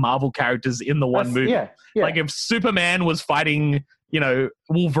DC and Marvel characters in the one movie. Yeah. Like if Superman was fighting,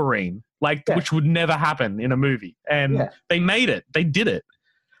 Wolverine, which would never happen in a movie. And they made it. They did it.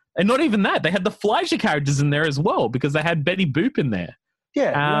 And not even that. They had the Fleischer characters in there as well because they had Betty Boop in there.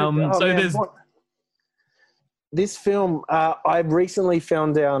 Yeah. There's... This film, I recently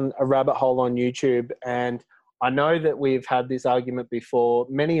found down a rabbit hole on YouTube, and I know that we've had this argument before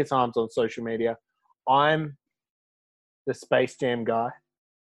many a times on social media. I'm the Space Jam guy.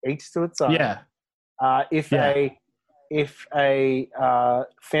 Each to its own. Yeah. If a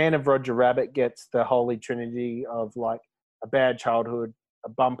fan of Roger Rabbit gets the holy trinity of like a bad childhood, a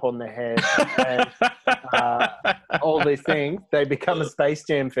bump on the head, and all these things, they become a Space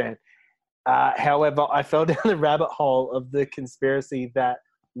Jam fan. However, I fell down the rabbit hole of the conspiracy that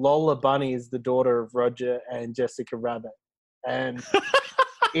Lola Bunny is the daughter of Roger and Jessica Rabbit. And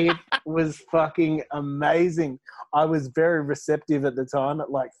it was fucking amazing. I was very receptive at the time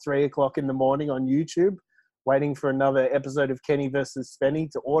at like 3:00 in the morning on YouTube, waiting for another episode of Kenny versus Spenny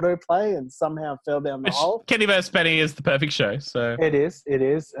to autoplay, and somehow fell down the hole. Kenny versus Spenny is the perfect show. So It is.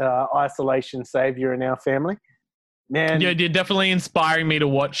 Isolation savior in our family. Man, you're definitely inspiring me to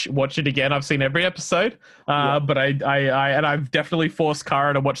watch it again. I've seen every episode, but I've definitely forced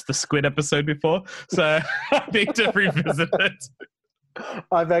Cara to watch the Squid episode before, so I need to revisit it.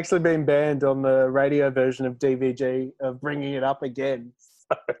 I've actually been banned on the radio version of DVG of bringing it up again,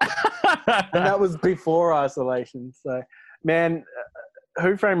 and that was before Isolation. So, man,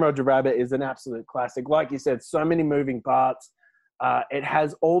 Who Framed Roger Rabbit is an absolute classic. Like you said, so many moving parts. It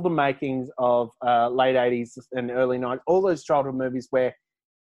has all the makings of late 80s and early 90s, all those childhood movies where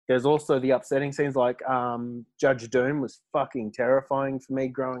there's also the upsetting scenes like Judge Doom was fucking terrifying for me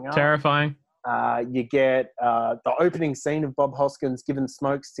growing up. Terrifying. You get the opening scene of Bob Hoskins giving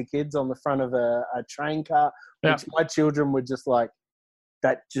smokes to kids on the front of a train car, which my children were just like,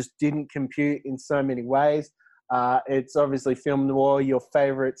 that just didn't compute in so many ways. It's obviously film noir, your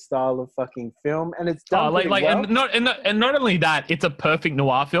favorite style of fucking film, and it's done well. And not only that, it's a perfect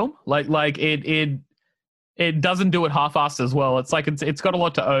noir film. It doesn't do it half-assed as well. It's like it's got a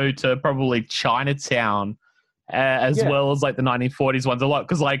lot to owe to probably Chinatown, as well as like the 1940s ones a lot,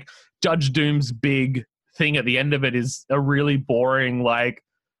 because like Judge Doom's big thing at the end of it is a really boring like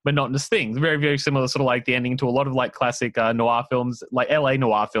monotonous thing. Very, very similar, sort of like the ending to a lot of like classic noir films, like LA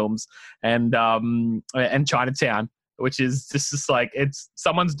noir films, and Chinatown, which is just like, it's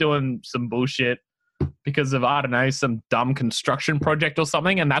someone's doing some bullshit, because of, I don't know, some dumb construction project or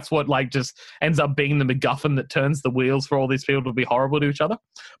something. And that's what like just ends up being the MacGuffin that turns the wheels for all these people to be horrible to each other.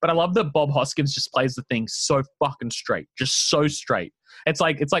 But I love that Bob Hoskins just plays the thing so fucking straight, just so straight. It's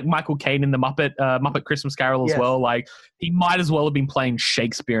like Michael Caine in the Muppet Christmas Carol as well. Like he might as well have been playing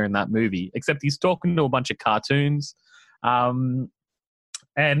Shakespeare in that movie, except he's talking to a bunch of cartoons. And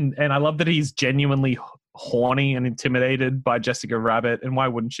I love that he's genuinely horny and intimidated by Jessica Rabbit, and why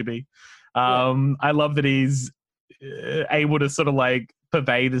wouldn't you be? I love that he's able to sort of like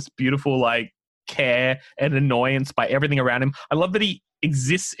purvey this beautiful like care and annoyance by everything around him. I love that he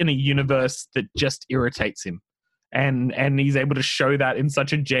exists in a universe that just irritates him, and he's able to show that in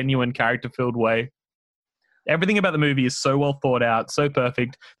such a genuine, character-filled way. Everything about the movie is so well thought out, so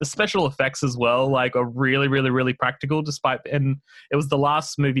perfect. The special effects as well, like, are really, really, really practical. And it was the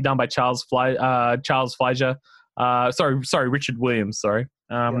last movie done by Richard Williams.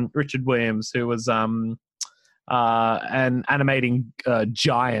 Richard Williams, who was an animating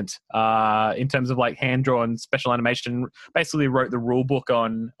giant in terms of like hand drawn special animation. Basically, wrote the rule book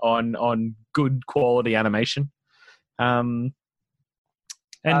on good quality animation.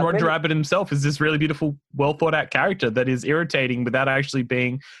 And Roger Rabbit himself is this really beautiful, well thought out character that is irritating without actually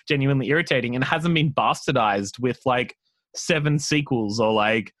being genuinely irritating, and hasn't been bastardized with like 7 sequels or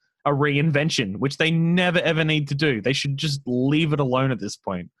like a reinvention, which they never ever need to do. They should just leave it alone at this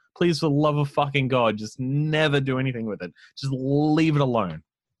point. Please, for the love of fucking God, just never do anything with it. Just leave it alone.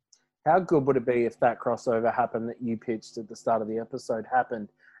 How good would it be if that crossover happened that you pitched at the start of the episode happened,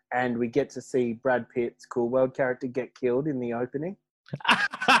 and we get to see Brad Pitt's Cool World character get killed in the opening?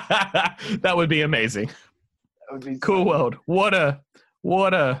 That would be amazing. That would be Cool World. What a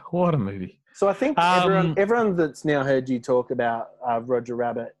movie. So I think everyone that's now heard you talk about Roger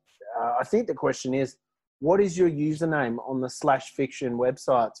Rabbit, I think the question is, what is your username on the /fiction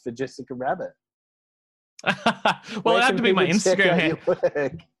websites for Jessica Rabbit? Well, it have to be my Instagram handle.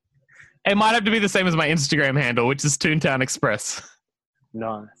 It might have to be the same as my Instagram handle, which is Toontown Express.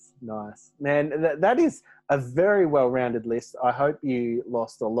 Nice. Man, that is a very well-rounded list. I hope you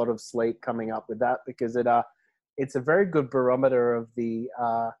lost a lot of sleep coming up with that, because it's a very good barometer of the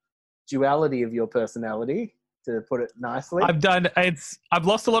duality of your personality, to put it nicely. I've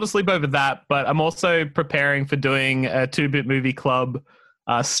lost a lot of sleep over that, but I'm also preparing for doing a 2-Bit Movie Club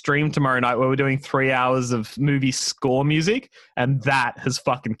stream tomorrow night where we're doing 3 hours of movie score music, and that has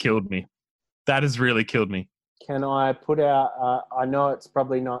fucking killed me. That has really killed me. Can I put out, I know it's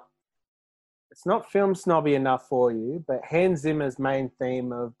not film snobby enough for you, but Hans Zimmer's main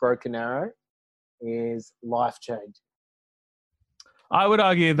theme of Broken Arrow is life-changing. I would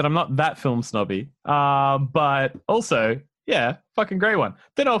argue that I'm not that film snobby, but also, yeah, fucking great one.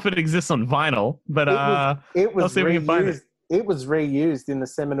 Don't know if it exists on vinyl, but it was I'll see if we can find it. It was reused in the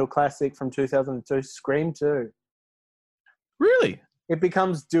seminal classic from 2002, Scream 2. Really? It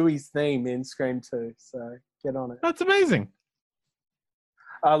becomes Dewey's theme in Scream 2, so get on it. That's amazing.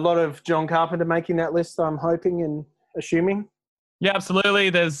 A lot of John Carpenter making that list, I'm hoping and assuming. Yeah, absolutely.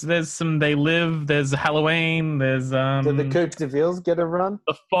 There's some They Live, there's Halloween, there's... Did the Coupe de Villes get a run?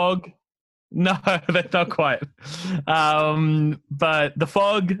 The Fog. No, that's not quite. But The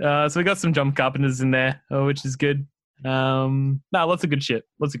Fog, so we got some John Carpenters in there, which is good. Lots of good shit.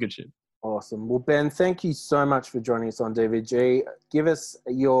 Awesome. Well, Ben, thank you so much for joining us on DVG. Give us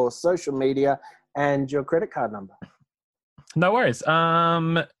your social media and your credit card number. No worries.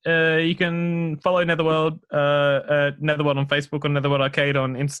 You can follow Netherworld, Netherworld on Facebook, or Netherworld Arcade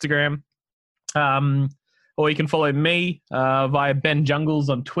on Instagram. Or you can follow me via Ben Jungles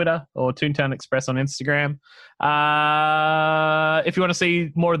on Twitter, or Toontown Express on Instagram. If you want to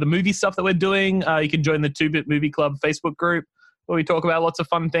see more of the movie stuff that we're doing, you can join the 2-Bit Movie Club Facebook group, where we talk about lots of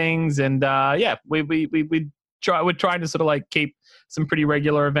fun things. And we're trying to sort of like keep some pretty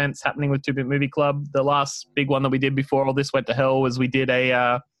regular events happening with 2-Bit Movie Club. The last big one that we did before all this went to hell was we did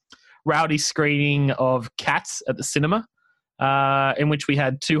a rowdy screening of Cats at the cinema, in which we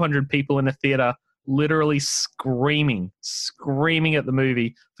had 200 people in a theater literally screaming at the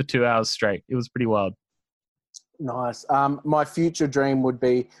movie for 2 hours straight. It was pretty wild. Nice. My future dream would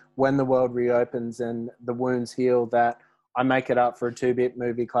be, when the world reopens and the wounds heal, that I make it up for a 2-Bit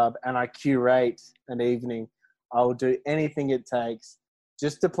Movie Club and I curate an evening. I will do anything it takes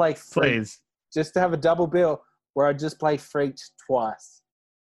just to play Freaked. Please. Just to have a double bill where I just play Freaked twice.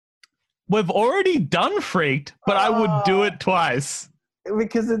 We've already done Freaked, but I would do it twice.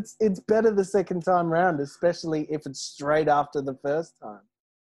 Because it's better the second time round, especially if it's straight after the first time.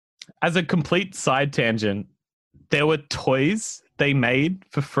 As a complete side tangent, there were toys they made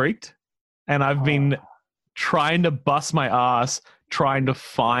for Freaked, and I've been trying to bust my ass trying to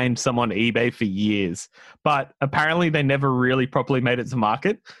find some on eBay for years, but apparently they never really properly made it to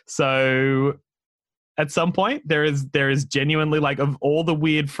market. So at some point, there is genuinely, like, of all the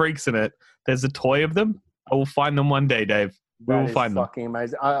weird freaks in it, there's a toy of them. I will find them one day, Dave. We will find them. Fucking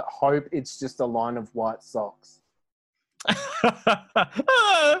amazing. I hope it's just a line of white socks.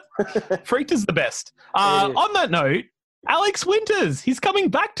 Freaked is the best. On that note, Alex Winters, he's coming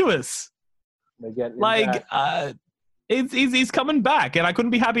back to us. We're getting him back. He's coming back, and I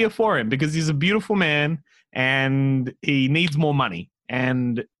couldn't be happier for him because he's a beautiful man and he needs more money.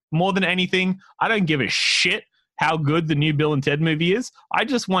 And more than anything, I don't give a shit how good the new Bill and Ted movie is. I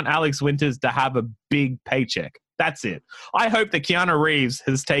just want Alex Winters to have a big paycheck. That's it. I hope that Keanu Reeves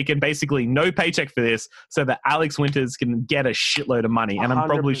has taken basically no paycheck for this so that Alex Winters can get a shitload of money, and I'm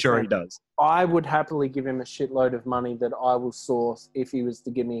probably 100%. sure he does. I would happily give him a shitload of money that I will source if he was to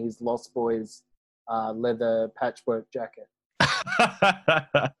give me his Lost Boys leather patchwork jacket.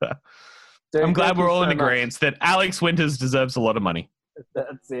 Dude, I'm glad we're all in so agreement that Alex Winters deserves a lot of money.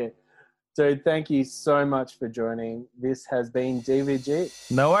 That's it. Dude, thank you so much for joining. This has been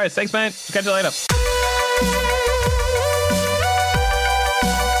DVG. No worries. Thanks, man. Catch you later.